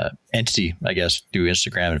entity, I guess, through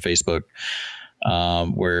Instagram and Facebook,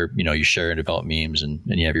 where you share and develop memes, and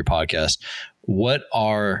you have your podcast. What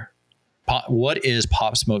is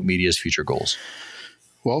Pop Smoke Media's future goals?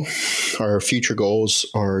 Well, our future goals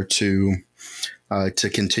are to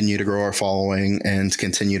continue to grow our following and to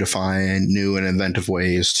continue to find new and inventive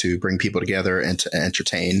ways to bring people together and to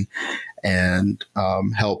entertain and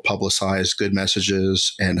help publicize good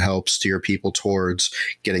messages and help steer people towards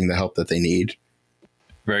getting the help that they need.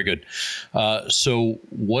 Very good. So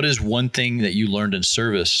what is one thing that you learned in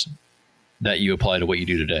service that you apply to what you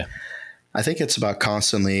do today? I think it's about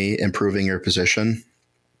constantly improving your position.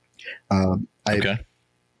 Okay.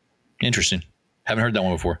 Interesting. Haven't heard that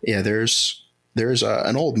one before. Yeah, there's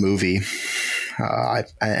an old movie. I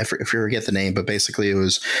forget the name, but basically it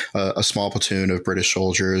was a small platoon of British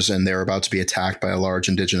soldiers, and they were about to be attacked by a large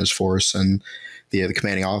indigenous force. And the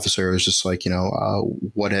commanding officer was just like,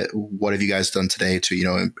 what have you guys done today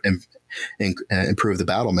to, improve the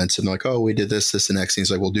battlements? And like, oh, we did this, and next. And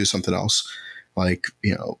he's like, we'll do something else. Like,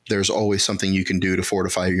 there's always something you can do to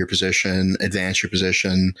fortify your position, advance your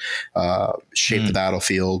position, shape the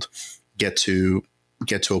battlefield, get to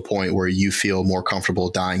a point where you feel more comfortable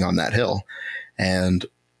dying on that hill. And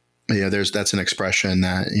that's an expression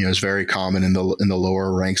that is very common in the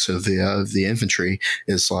lower ranks of the infantry.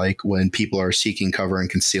 Is like when people are seeking cover and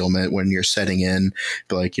concealment, when you're setting in,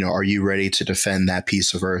 like, are you ready to defend that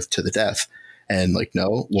piece of earth to the death? And like,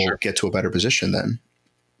 no, we'll get to a better position then.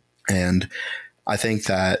 And I think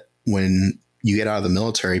that when you get out of the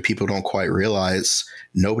military, people don't quite realize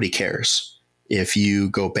nobody cares. If you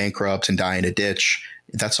go bankrupt and die in a ditch,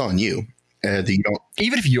 that's on you. Even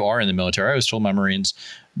if you are in the military, I always told my Marines,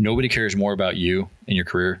 nobody cares more about you and your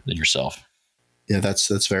career than yourself. Yeah,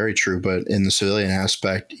 that's very true. But in the civilian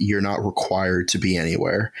aspect, you're not required to be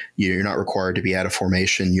anywhere. You're not required to be out of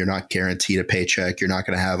formation. You're not guaranteed a paycheck. You're not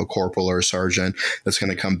going to have a corporal or a sergeant that's going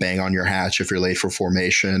to come bang on your hatch if you're late for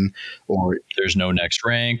formation. Or there's no next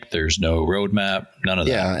rank. There's no roadmap. None of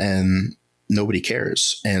that. Yeah, and nobody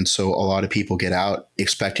cares. And so a lot of people get out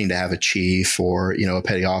expecting to have a chief or, a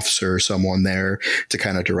petty officer or someone there to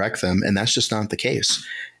kind of direct them. And that's just not the case.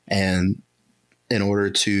 And in order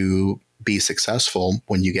to be successful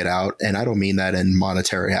when you get out, and I don't mean that in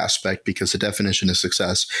monetary aspect, because the definition of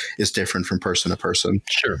success is different from person to person.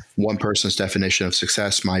 Sure. One person's definition of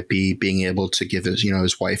success might be being able to give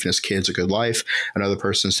his wife and his kids a good life. Another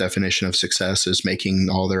person's definition of success is making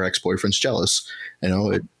all their ex-boyfriends jealous.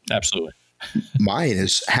 Absolutely. Mine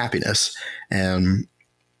is happiness. And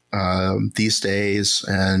these days,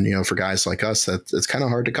 and for guys like us, that it's kind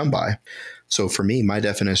of hard to come by. So for me, my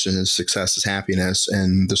definition of success is happiness,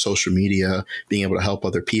 and the social media, being able to help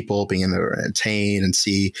other people, being able to entertain and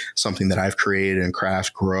see something that I've created and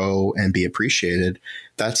craft grow and be appreciated,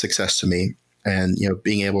 that's success to me. And,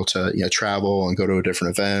 being able to, travel and go to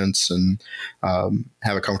different events and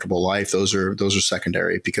have a comfortable life, those are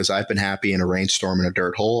secondary, because I've been happy in a rainstorm in a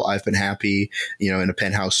dirt hole. I've been happy, in a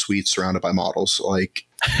penthouse suite surrounded by models. Like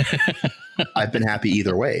I've been happy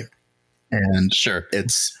either way. And sure,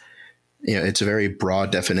 it's a very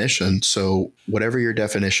broad definition. So whatever your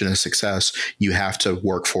definition of success, you have to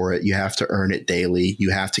work for it. You have to earn it daily.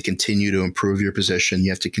 You have to continue to improve your position.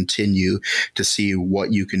 You have to continue to see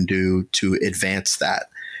what you can do to advance that.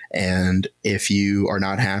 And if you are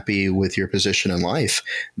not happy with your position in life,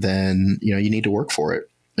 then, you need to work for it.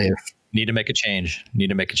 Need to make a change.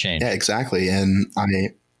 Yeah, exactly. And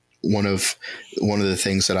one of the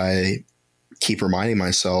things that I keep reminding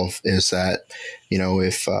myself is that,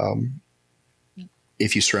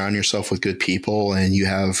 if you surround yourself with good people and you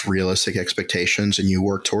have realistic expectations and you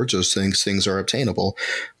work towards those things are obtainable.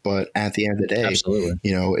 But at the end of the day, absolutely,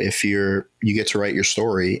 if you get to write your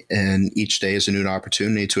story, and each day is a new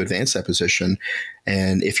opportunity to advance that position.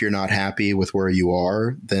 And if you're not happy with where you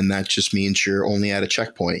are, then that just means you're only at a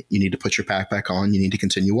checkpoint. You need to put your pack back on. You need to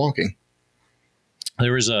continue walking.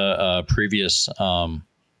 There was a previous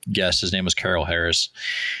guest. His name was Carol Harris,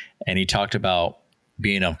 and he talked about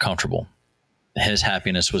being uncomfortable. His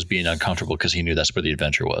happiness was being uncomfortable because he knew that's where the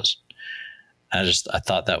adventure was. I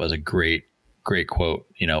thought that was a great quote.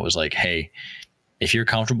 It was like, hey, if you're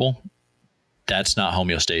comfortable, that's not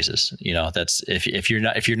homeostasis. That's if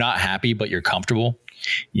you're not happy, but you're comfortable,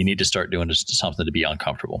 you need to start doing something to be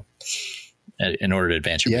uncomfortable in order to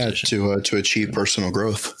advance your position. To achieve personal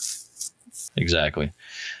growth. Exactly.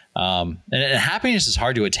 And happiness is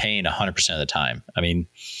hard to attain 100% of the time. I mean,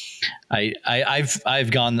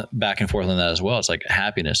 I've gone back and forth on that as well. It's like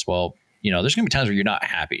happiness. Well, there's going to be times where you're not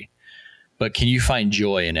happy, but can you find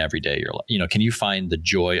joy in every day? Can you find the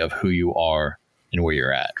joy of who you are and where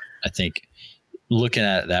you're at? I think looking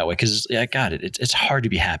at it that way, because it's hard to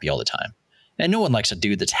be happy all the time, and no one likes a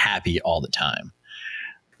dude that's happy all the time.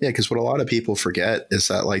 Yeah, because what a lot of people forget is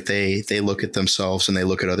that they look at themselves and they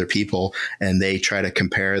look at other people and they try to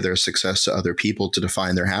compare their success to other people to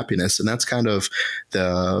define their happiness. And that's kind of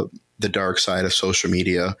the dark side of social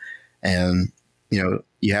media. And,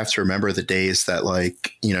 you have to remember the days that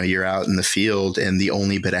you're out in the field and the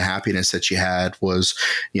only bit of happiness that you had was,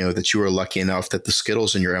 that you were lucky enough that the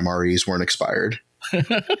Skittles in your MREs weren't expired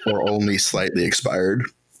or only slightly expired.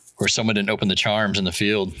 Or someone didn't open the charms in the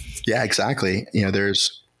field. Yeah, exactly.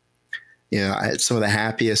 Some of the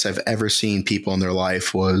happiest I've ever seen people in their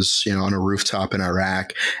life was, on a rooftop in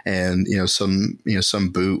Iraq, and, some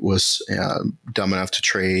boot was dumb enough to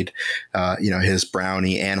trade, his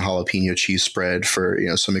brownie and jalapeno cheese spread for,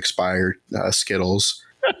 some expired Skittles.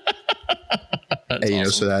 And,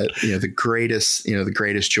 awesome. So that, the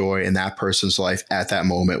greatest joy in that person's life at that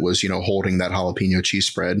moment was, holding that jalapeno cheese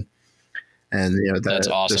spread, and, that's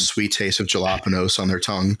awesome. The sweet taste of jalapenos on their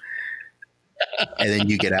tongue. And then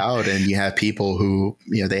you get out and you have people who,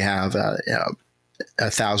 they have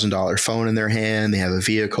 $1,000 phone in their hand, they have a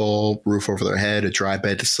vehicle, roof over their head, a dry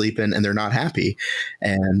bed to sleep in, and they're not happy.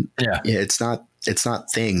 And it's not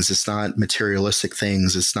things, it's not materialistic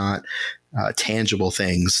things, it's not tangible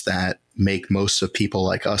things that make most of people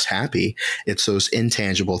like us happy. It's those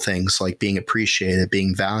intangible things like being appreciated,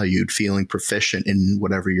 being valued, feeling proficient in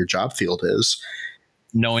whatever your job field is.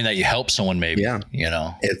 Knowing that you help someone, maybe. Yeah.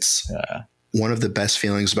 It's one of the best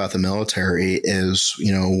feelings about the military is,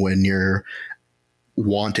 when you're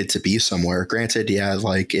wanted to be somewhere. Granted,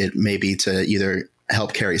 it may be to either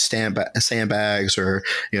help carry sandbags or,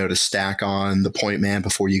 to stack on the point man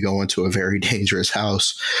before you go into a very dangerous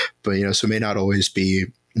house. But, so it may not always be,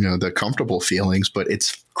 the comfortable feelings, but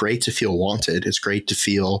it's great to feel wanted. It's great to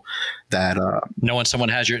feel that knowing someone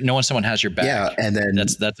has your back. Yeah, and then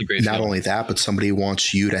that's a great not feeling. only that, but somebody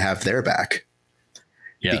wants you to have their back.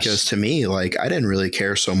 Yes. Because to me, like, I didn't really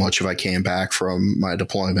care so much if I came back from my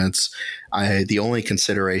deployments. The only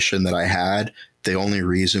consideration that I had, the only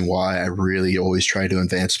reason why I really always tried to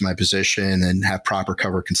advance my position and have proper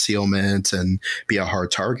cover concealment and be a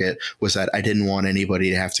hard target was that I didn't want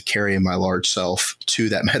anybody to have to carry my large self to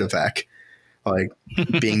that medevac. Like,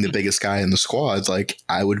 being the biggest guy in the squad, like,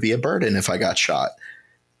 I would be a burden if I got shot.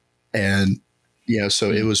 And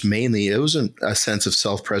so it was a sense of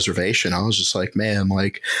self-preservation. I was just like, man,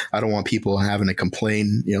 like, I don't want people having to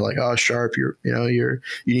complain, like, oh, Sharp, you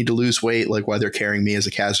need to lose weight, like, while they're carrying me as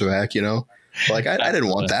a CASEVAC, like, I didn't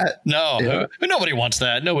want that. No, nobody wants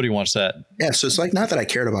that. Nobody wants that. Yeah. So it's like, not that I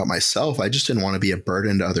cared about myself. I just didn't want to be a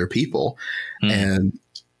burden to other people.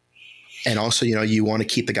 And also, you want to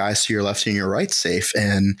keep the guys to your left and your right safe.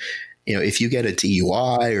 And, if you get a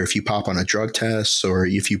DUI or if you pop on a drug test or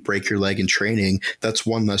if you break your leg in training, that's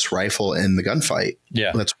one less rifle in the gunfight.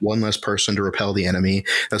 Yeah. That's one less person to repel the enemy.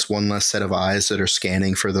 That's one less set of eyes that are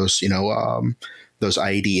scanning for those, those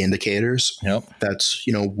IED indicators. Yep. That's,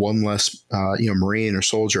 one less, Marine or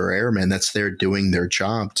soldier or airman that's there doing their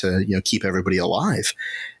job to, keep everybody alive.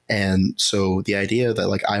 And so the idea that,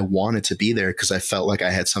 like, I wanted to be there because I felt like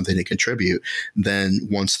I had something to contribute. Then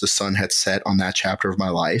once the sun had set on that chapter of my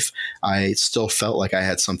life, I still felt like I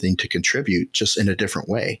had something to contribute, just in a different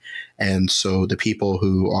way. And so the people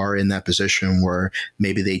who are in that position where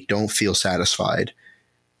maybe they don't feel satisfied,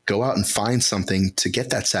 go out and find something to get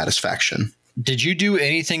that satisfaction. Did you do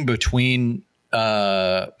anything between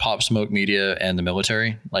Pop Smoke Media and the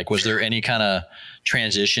military? Like, was there any kind of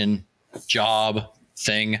transition job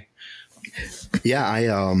thing? Yeah,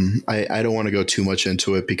 I don't want to go too much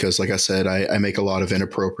into it because, like I said, I make a lot of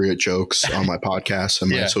inappropriate jokes on my podcast and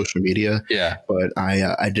my social media. Yeah. But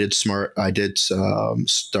I did start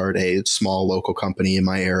a small local company in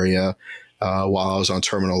my area while I was on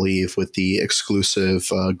terminal leave with the exclusive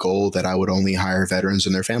goal that I would only hire veterans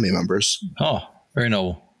and their family members. Oh, very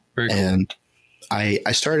noble. Very cool. And I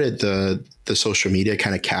started the social media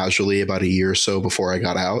kind of casually about a year or so before I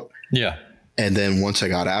got out. Yeah. And then once I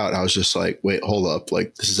got out, I was just like, wait, hold up.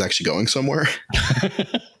 Like, this is actually going somewhere.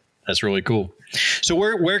 That's really cool. So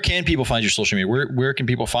where can people find your social media? Where can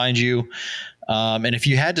people find you? And if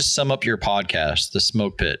you had to sum up your podcast, The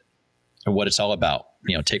Smoke Pit, and what it's all about,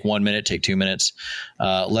 take 1 minute, take 2 minutes,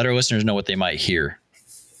 let our listeners know what they might hear.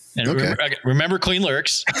 And remember clean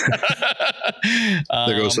lyrics.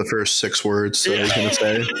 There goes the first 6 words I was going to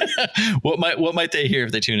say. What might they hear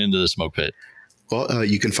if they tune into The Smoke Pit? Well,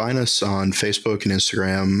 you can find us on Facebook and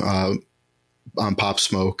Instagram on Pop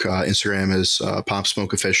Smoke. Instagram is Pop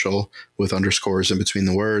Smoke Official with underscores in between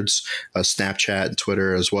the words. Snapchat and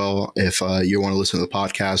Twitter as well. If you want to listen to the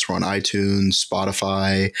podcast, we're on iTunes,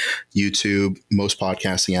 Spotify, YouTube, most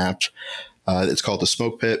podcasting apps. It's called The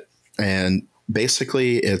Smoke Pit. And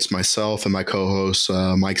basically, it's myself and my co-host,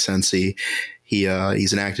 Mike Sensi.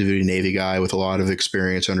 He's an active duty Navy guy with a lot of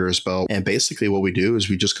experience under his belt. And basically what we do is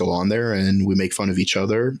we just go on there and we make fun of each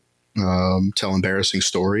other, tell embarrassing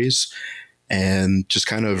stories, and just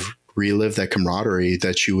kind of relive that camaraderie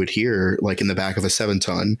that you would hear like in the back of a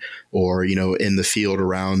 7-ton or, in the field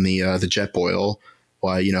around the jet boil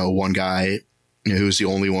while, one guy who's the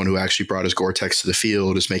only one who actually brought his Gore-Tex to the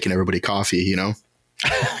field is making everybody coffee,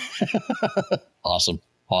 Awesome.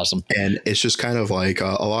 And it's just kind of like a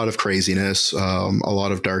lot of craziness, a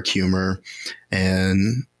lot of dark humor,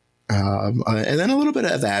 and then a little bit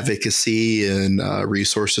of advocacy and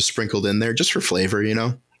resources sprinkled in there just for flavor,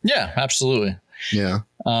 Yeah, absolutely. Yeah.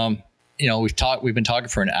 We've been talking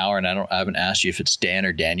for an hour, and I haven't asked you if it's Dan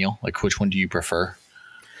or Daniel. Like, which one do you prefer?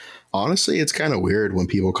 Honestly, it's kind of weird when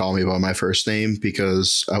people call me by my first name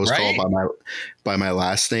because I was called by my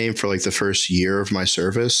last name for like the first year of my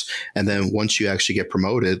service. And then once you actually get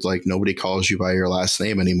promoted, like nobody calls you by your last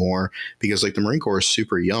name anymore because like the Marine Corps is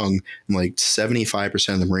super young and like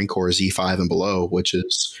 75% of the Marine Corps is E5 and below, which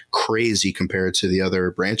is crazy compared to the other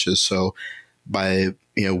branches. So by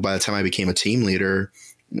the time I became a team leader,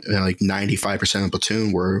 like 95% of the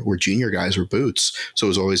platoon were junior guys, were boots. So it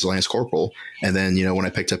was always Lance Corporal. And then, when I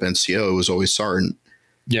picked up NCO, it was always Sergeant.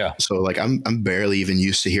 Yeah. So like, I'm barely even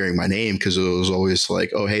used to hearing my name because it was always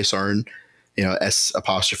like, oh, hey, Sergeant,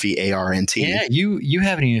 S''ARNT. Yeah. You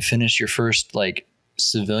haven't even finished your first like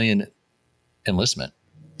civilian enlistment.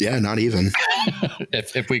 Yeah. Not even.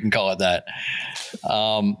 if we can call it that.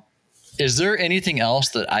 Is there anything else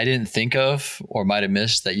that I didn't think of or might have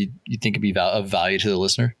missed that you think could be of value to the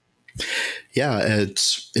listener? Yeah,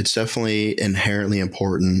 it's definitely inherently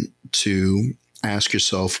important to ask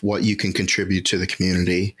yourself what you can contribute to the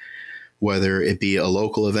community, whether it be a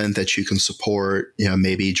local event that you can support,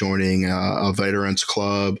 maybe joining a veterans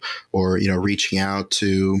club, or, reaching out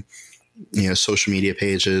to, social media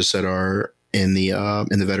pages that are in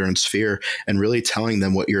the veteran sphere, and really telling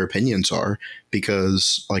them what your opinions are.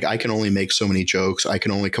 Because like, I can only make so many jokes. I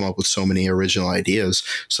can only come up with so many original ideas.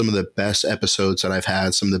 Some of the best episodes that I've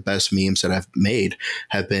had, some of the best memes that I've made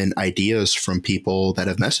have been ideas from people that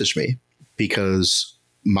have messaged me, because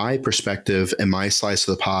my perspective and my slice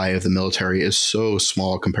of the pie of the military is so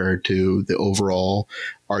small compared to the overall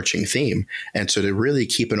arching theme. And so to really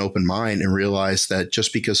keep an open mind and realize that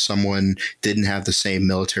just because someone didn't have the same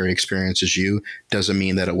military experience as you doesn't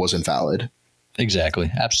mean that it wasn't valid.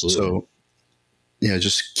 Exactly. Absolutely. So,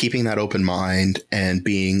 just keeping that open mind and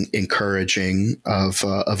being encouraging of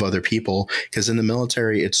other people, because in the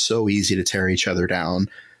military, it's so easy to tear each other down.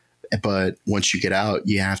 But once you get out,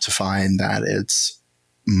 you have to find that it's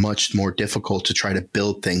much more difficult to try to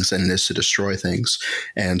build things than it is to destroy things.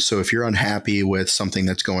 And so if you're unhappy with something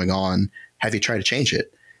that's going on, have you tried to change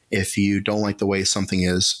it? If you don't like the way something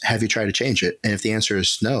is, have you tried to change it? And if the answer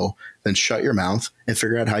is no, then shut your mouth and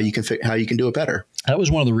figure out how you can do it better. That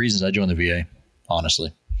was one of the reasons I joined the VA,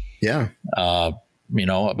 honestly. Yeah.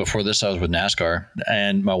 Before this, I was with NASCAR,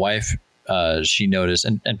 and my wife, she noticed,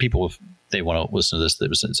 and people, if they want to listen to this,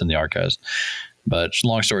 it's in the archives. But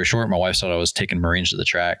long story short, my wife thought I was taking Marines to the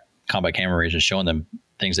track, combat camera Marines, and showing them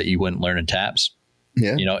things that you wouldn't learn in TAPS,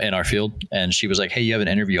 in our field. And she was like, "Hey, you have an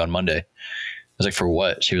interview on Monday." I was like, "For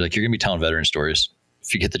what?" She was like, "You're going to be telling veteran stories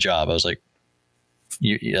if you get the job." I was like,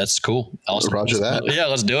 that's cool. Awesome. Roger that. Yeah,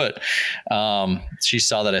 let's do it. She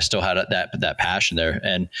saw that I still had that passion there.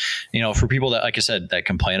 And, for people that, like I said, that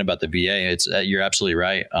complain about the VA, it's you're absolutely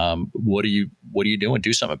right. What are you doing?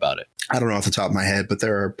 Do something about it. I don't know off the top of my head, but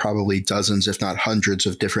there are probably dozens, if not hundreds,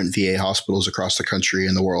 of different VA hospitals across the country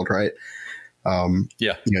and the world, right?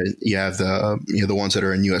 You have the ones that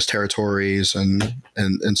are in U.S. territories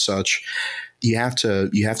and such. You have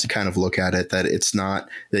to kind of look at it that it's not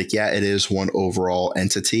like, it is one overall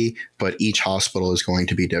entity, but each hospital is going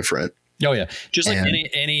to be different. Oh yeah. Just like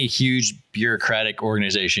any huge bureaucratic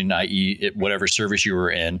organization, i.e. whatever service you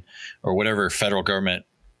were in, or whatever federal government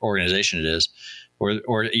organization it is,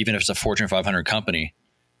 or even if it's a Fortune 500 company,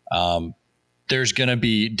 there's going to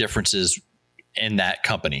be differences in that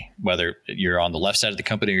company, whether you're on the left side of the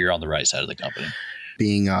company or you're on the right side of the company.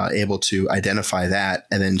 Being able to identify that,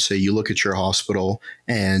 and then so you look at your hospital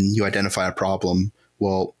and you identify a problem.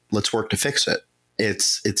 Well, let's work to fix it.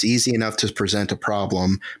 It's easy enough to present a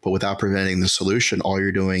problem, but without presenting the solution, all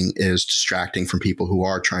you're doing is distracting from people who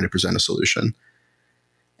are trying to present a solution.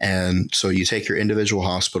 And so you take your individual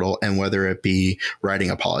hospital, and whether it be writing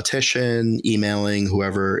a politician, emailing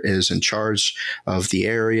whoever is in charge of the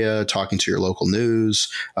area, talking to your local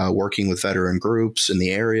news, working with veteran groups in the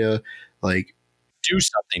area, like, do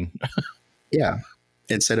something. Yeah.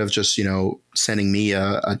 Instead of just, sending me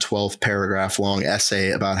a 12 paragraph long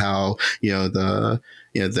essay about how, the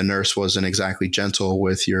nurse wasn't exactly gentle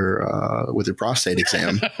with your prostate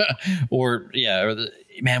exam.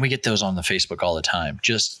 Man, we get those on the Facebook all the time.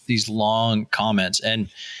 Just these long comments. And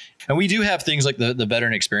we do have things like the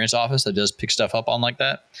Veteran Experience Office that does pick stuff up on like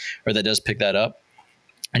that, or that does pick that up.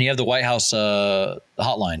 And you have the White House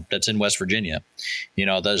hotline that's in West Virginia.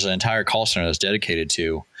 There's an entire call center that's dedicated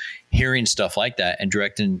to hearing stuff like that and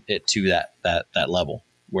directing it to that level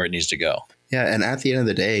where it needs to go. Yeah. And at the end of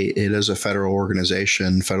the day, it is a federal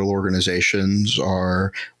organization. Federal organizations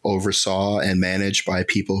are oversaw and managed by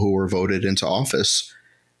people who were voted into office.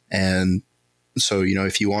 And so,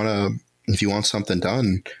 if you want something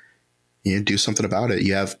done, do something about it.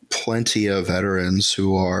 You have plenty of veterans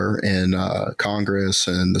who are in Congress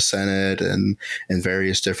and the Senate and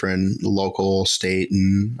various different local, state,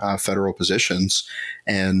 and federal positions.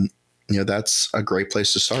 And, that's a great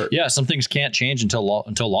place to start. Yeah. Some things can't change until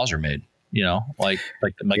laws are made, like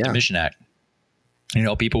the Mission Act.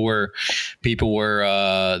 People were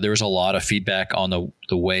there was a lot of feedback on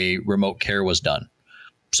the way remote care was done.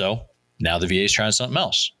 So now the VA is trying something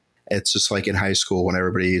else. It's just like in high school when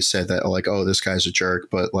everybody said that, like, oh, this guy's a jerk,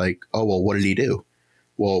 but like, oh, well, what did he do?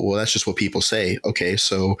 Well, that's just what people say. Okay,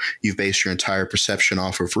 so you've based your entire perception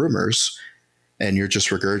off of rumors, and you're just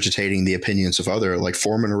regurgitating the opinions of other. Like,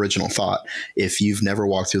 form an original thought. If you've never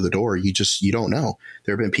walked through the door, you don't know.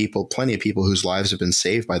 There have been plenty of people whose lives have been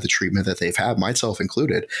saved by the treatment that they've had, myself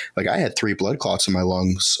included. Like, I had 3 blood clots in my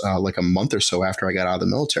lungs like a month or so after I got out of the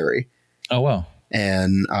military. Oh, wow.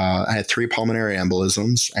 And I had 3 pulmonary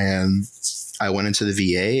embolisms, and I went into the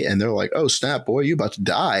VA, and they're like, "Oh snap, boy, you about to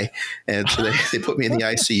die!" And so they put me in the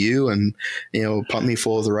ICU and pumped me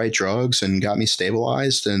full of the right drugs and got me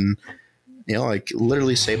stabilized. And you know, like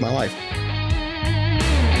literally saved my life.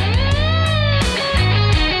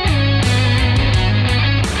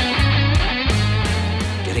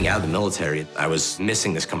 Getting out of the military, I was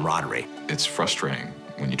missing this camaraderie. It's frustrating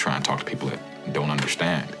when you try and talk to people that don't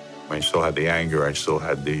understand. I still had the anger, I still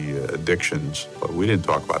had the addictions, but we didn't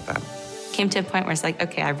talk about that. Came to a point where it's like,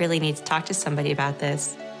 okay, I really need to talk to somebody about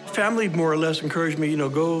this. Family more or less encouraged me,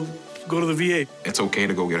 go to the VA. It's okay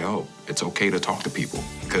to go get help. It's okay to talk to people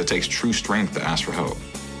because it takes true strength to ask for help.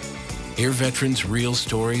 Hear veterans' real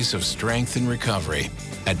stories of strength and recovery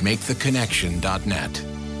at MakeTheConnection.net.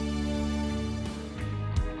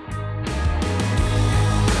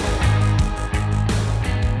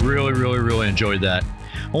 Really enjoyed that.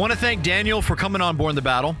 I want to thank Daniel for coming on Born the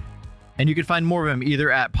Battle. And you can find more of him either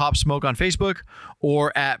at Pop Smoke on Facebook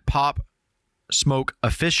or at Pop Smoke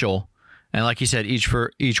Official. And like he said,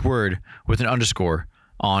 each word with an underscore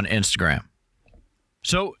on Instagram.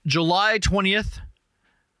 So July 20th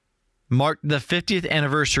marked the 50th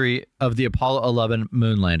anniversary of the Apollo 11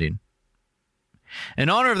 moon landing. In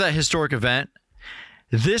honor of that historic event,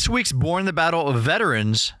 this week's Born the Battle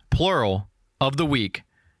veterans, plural, of the week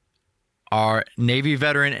are Navy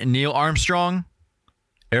veteran Neil Armstrong,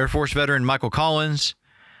 Air Force veteran Michael Collins,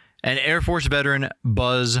 and Air Force veteran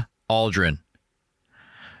Buzz Aldrin.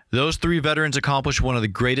 Those three veterans accomplished one of the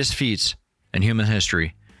greatest feats in human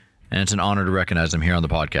history, and it's an honor to recognize them here on the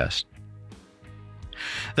podcast.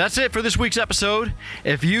 That's it for this week's episode.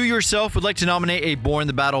 If you yourself would like to nominate a Born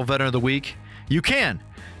the Battle Veteran of the Week, you can.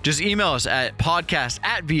 Just email us at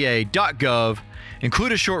podcast@va.gov,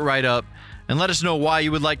 include a short write-up, and let us know why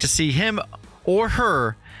you would like to see him or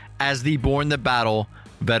her as the Born the Battle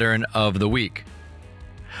Veteran of the Week.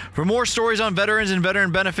 For more stories on veterans and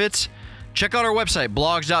veteran benefits, check out our website,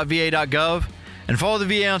 blogs.va.gov, and follow the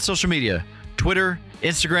VA on social media, Twitter,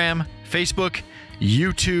 Instagram, Facebook,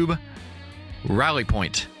 YouTube, Rally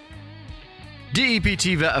Point,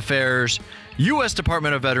 DEPT Vet Affairs, U.S.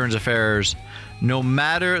 Department of Veterans Affairs. No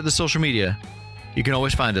matter the social media, you can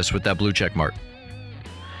always find us with that blue check mark.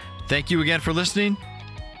 Thank you again for listening,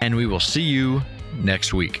 and we will see you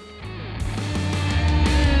next week.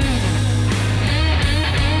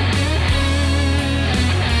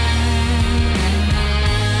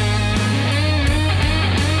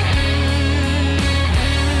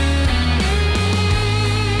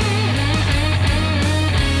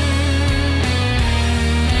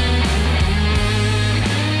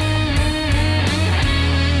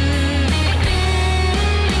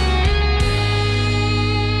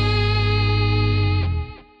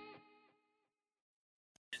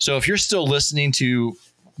 So if you're still listening to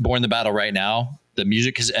Born the Battle right now, the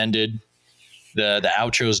music has ended, the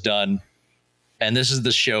outro's done, and this is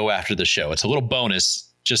the show after the show. It's a little bonus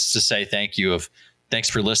just to say thanks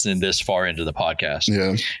for listening this far into the podcast.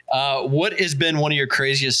 Yeah. What has been one of your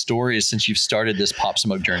craziest stories since you've started this Pop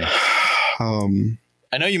Smoke journey? I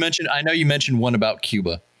know you mentioned one about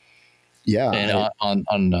Cuba. Yeah. And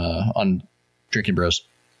on Drinking Bros.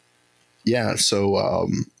 Yeah. So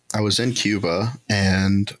I was in Cuba,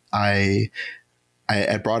 and I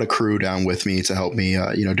brought a crew down with me to help me,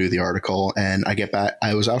 do the article. And I get back,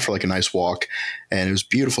 I was out for like a nice walk, and it was a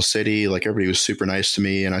beautiful city. Like everybody was super nice to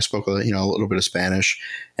me, and I spoke, a little bit of Spanish,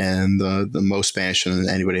 and the most Spanish than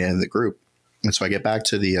anybody in the group. And so I get back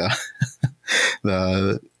to the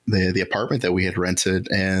the apartment that we had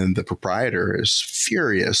rented, and the proprietor is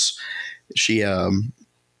furious. She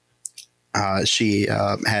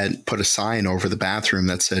had put a sign over the bathroom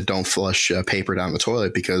that said, "Don't flush paper down the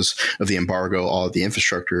toilet," because of the embargo. All of the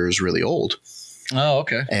infrastructure is really old. Oh,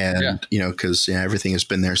 okay. And, because everything has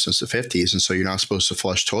been there since the 50s. And so you're not supposed to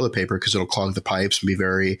flush toilet paper because it'll clog the pipes and be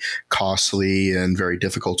very costly and very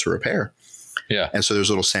difficult to repair. Yeah. And so there's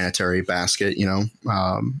a little sanitary basket,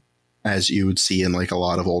 as you would see in like a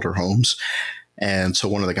lot of older homes. And so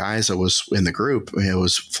one of the guys that was in the group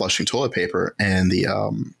was flushing toilet paper, and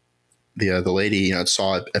the lady,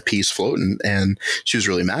 saw a piece floating, and she was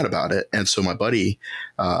really mad about it. And so my buddy,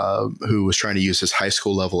 who was trying to use his high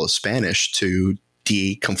school level of Spanish to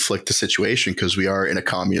de-conflict the situation, because we are in a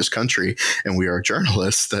communist country and we are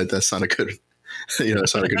journalists, that's not a good,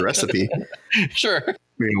 that's not a good recipe. Sure.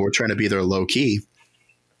 We're trying to be there low key.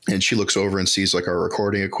 And she looks over and sees like our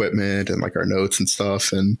recording equipment and like our notes and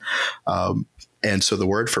stuff. And so the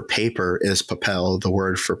word for paper is papel. The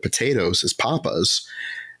word for potatoes is papas.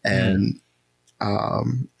 And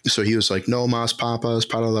so he was like, "No mas papas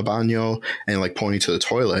para el baño," and like pointing to the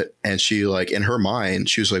toilet. And she, like, in her mind,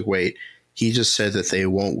 she was like, "Wait, he just said that they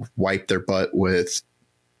won't wipe their butt with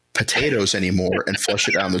potatoes anymore and flush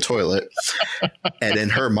it down the toilet." And in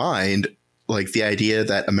her mind, like the idea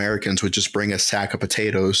that Americans would just bring a sack of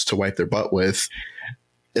potatoes to wipe their butt with,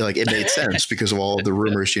 like it made sense because of all of the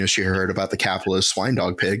rumors, you know, she heard about the capitalist swine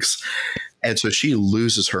dog pigs. And so she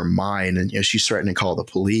loses her mind, and, you know, she's threatening to call the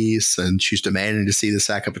police, and she's demanding to see the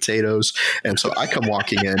sack of potatoes. And so I come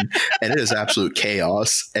walking in, and it is absolute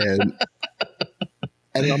chaos. And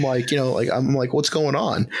I'm like, you know, like, I'm like, what's going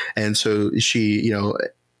on? And so she, you know,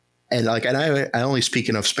 and like, and I only speak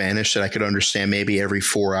enough Spanish that I could understand maybe every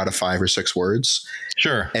 4 out of 5 or 6 words.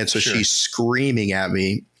 Sure. And so she's screaming at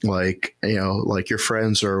me like, you know, like your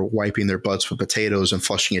friends are wiping their butts with potatoes and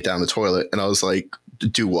flushing it down the toilet. And I was like,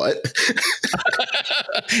 do what?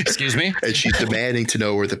 Excuse me? And she's demanding to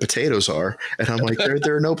know where the potatoes are. And I'm like,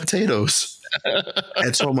 there are no potatoes.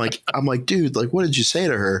 And so I'm like, dude, like, what did you say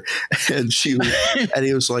to her? And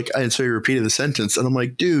he was like, and so he repeated the sentence. And I'm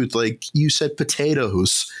like, dude, like, you said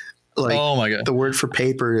potatoes. Like, oh my God. The word for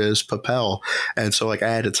paper is papel. And so like I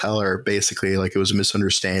had to tell her basically like it was a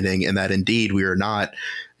misunderstanding and that indeed we are not,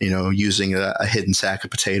 you know, using a hidden sack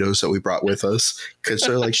of potatoes that we brought with us. Cause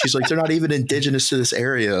they're like, she's like, they're not even indigenous to this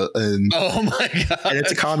area. And oh my God. And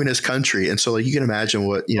it's a communist country. And so like, you can imagine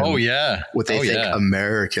what, you know, what they think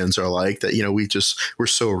Americans are like, that, you know, we're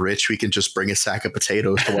so rich. We can just bring a sack of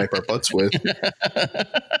potatoes to wipe our butts with.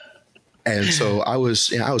 And so I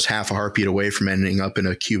was half a heartbeat away from ending up in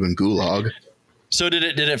a Cuban gulag. So did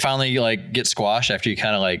it finally like get squashed after you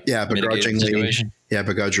kind of like begrudgingly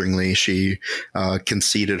she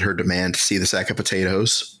conceded her demand to see the sack of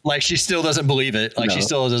potatoes. Like she still doesn't believe it. Like she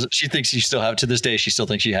still doesn't. She thinks you still have to this day. She still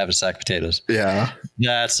thinks you have a sack of potatoes. Yeah,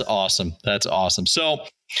 that's awesome. That's awesome. So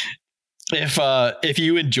if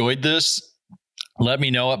you enjoyed this, let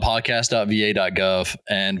me know at podcast.va.gov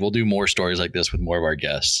and we'll do more stories like this with more of our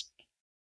guests.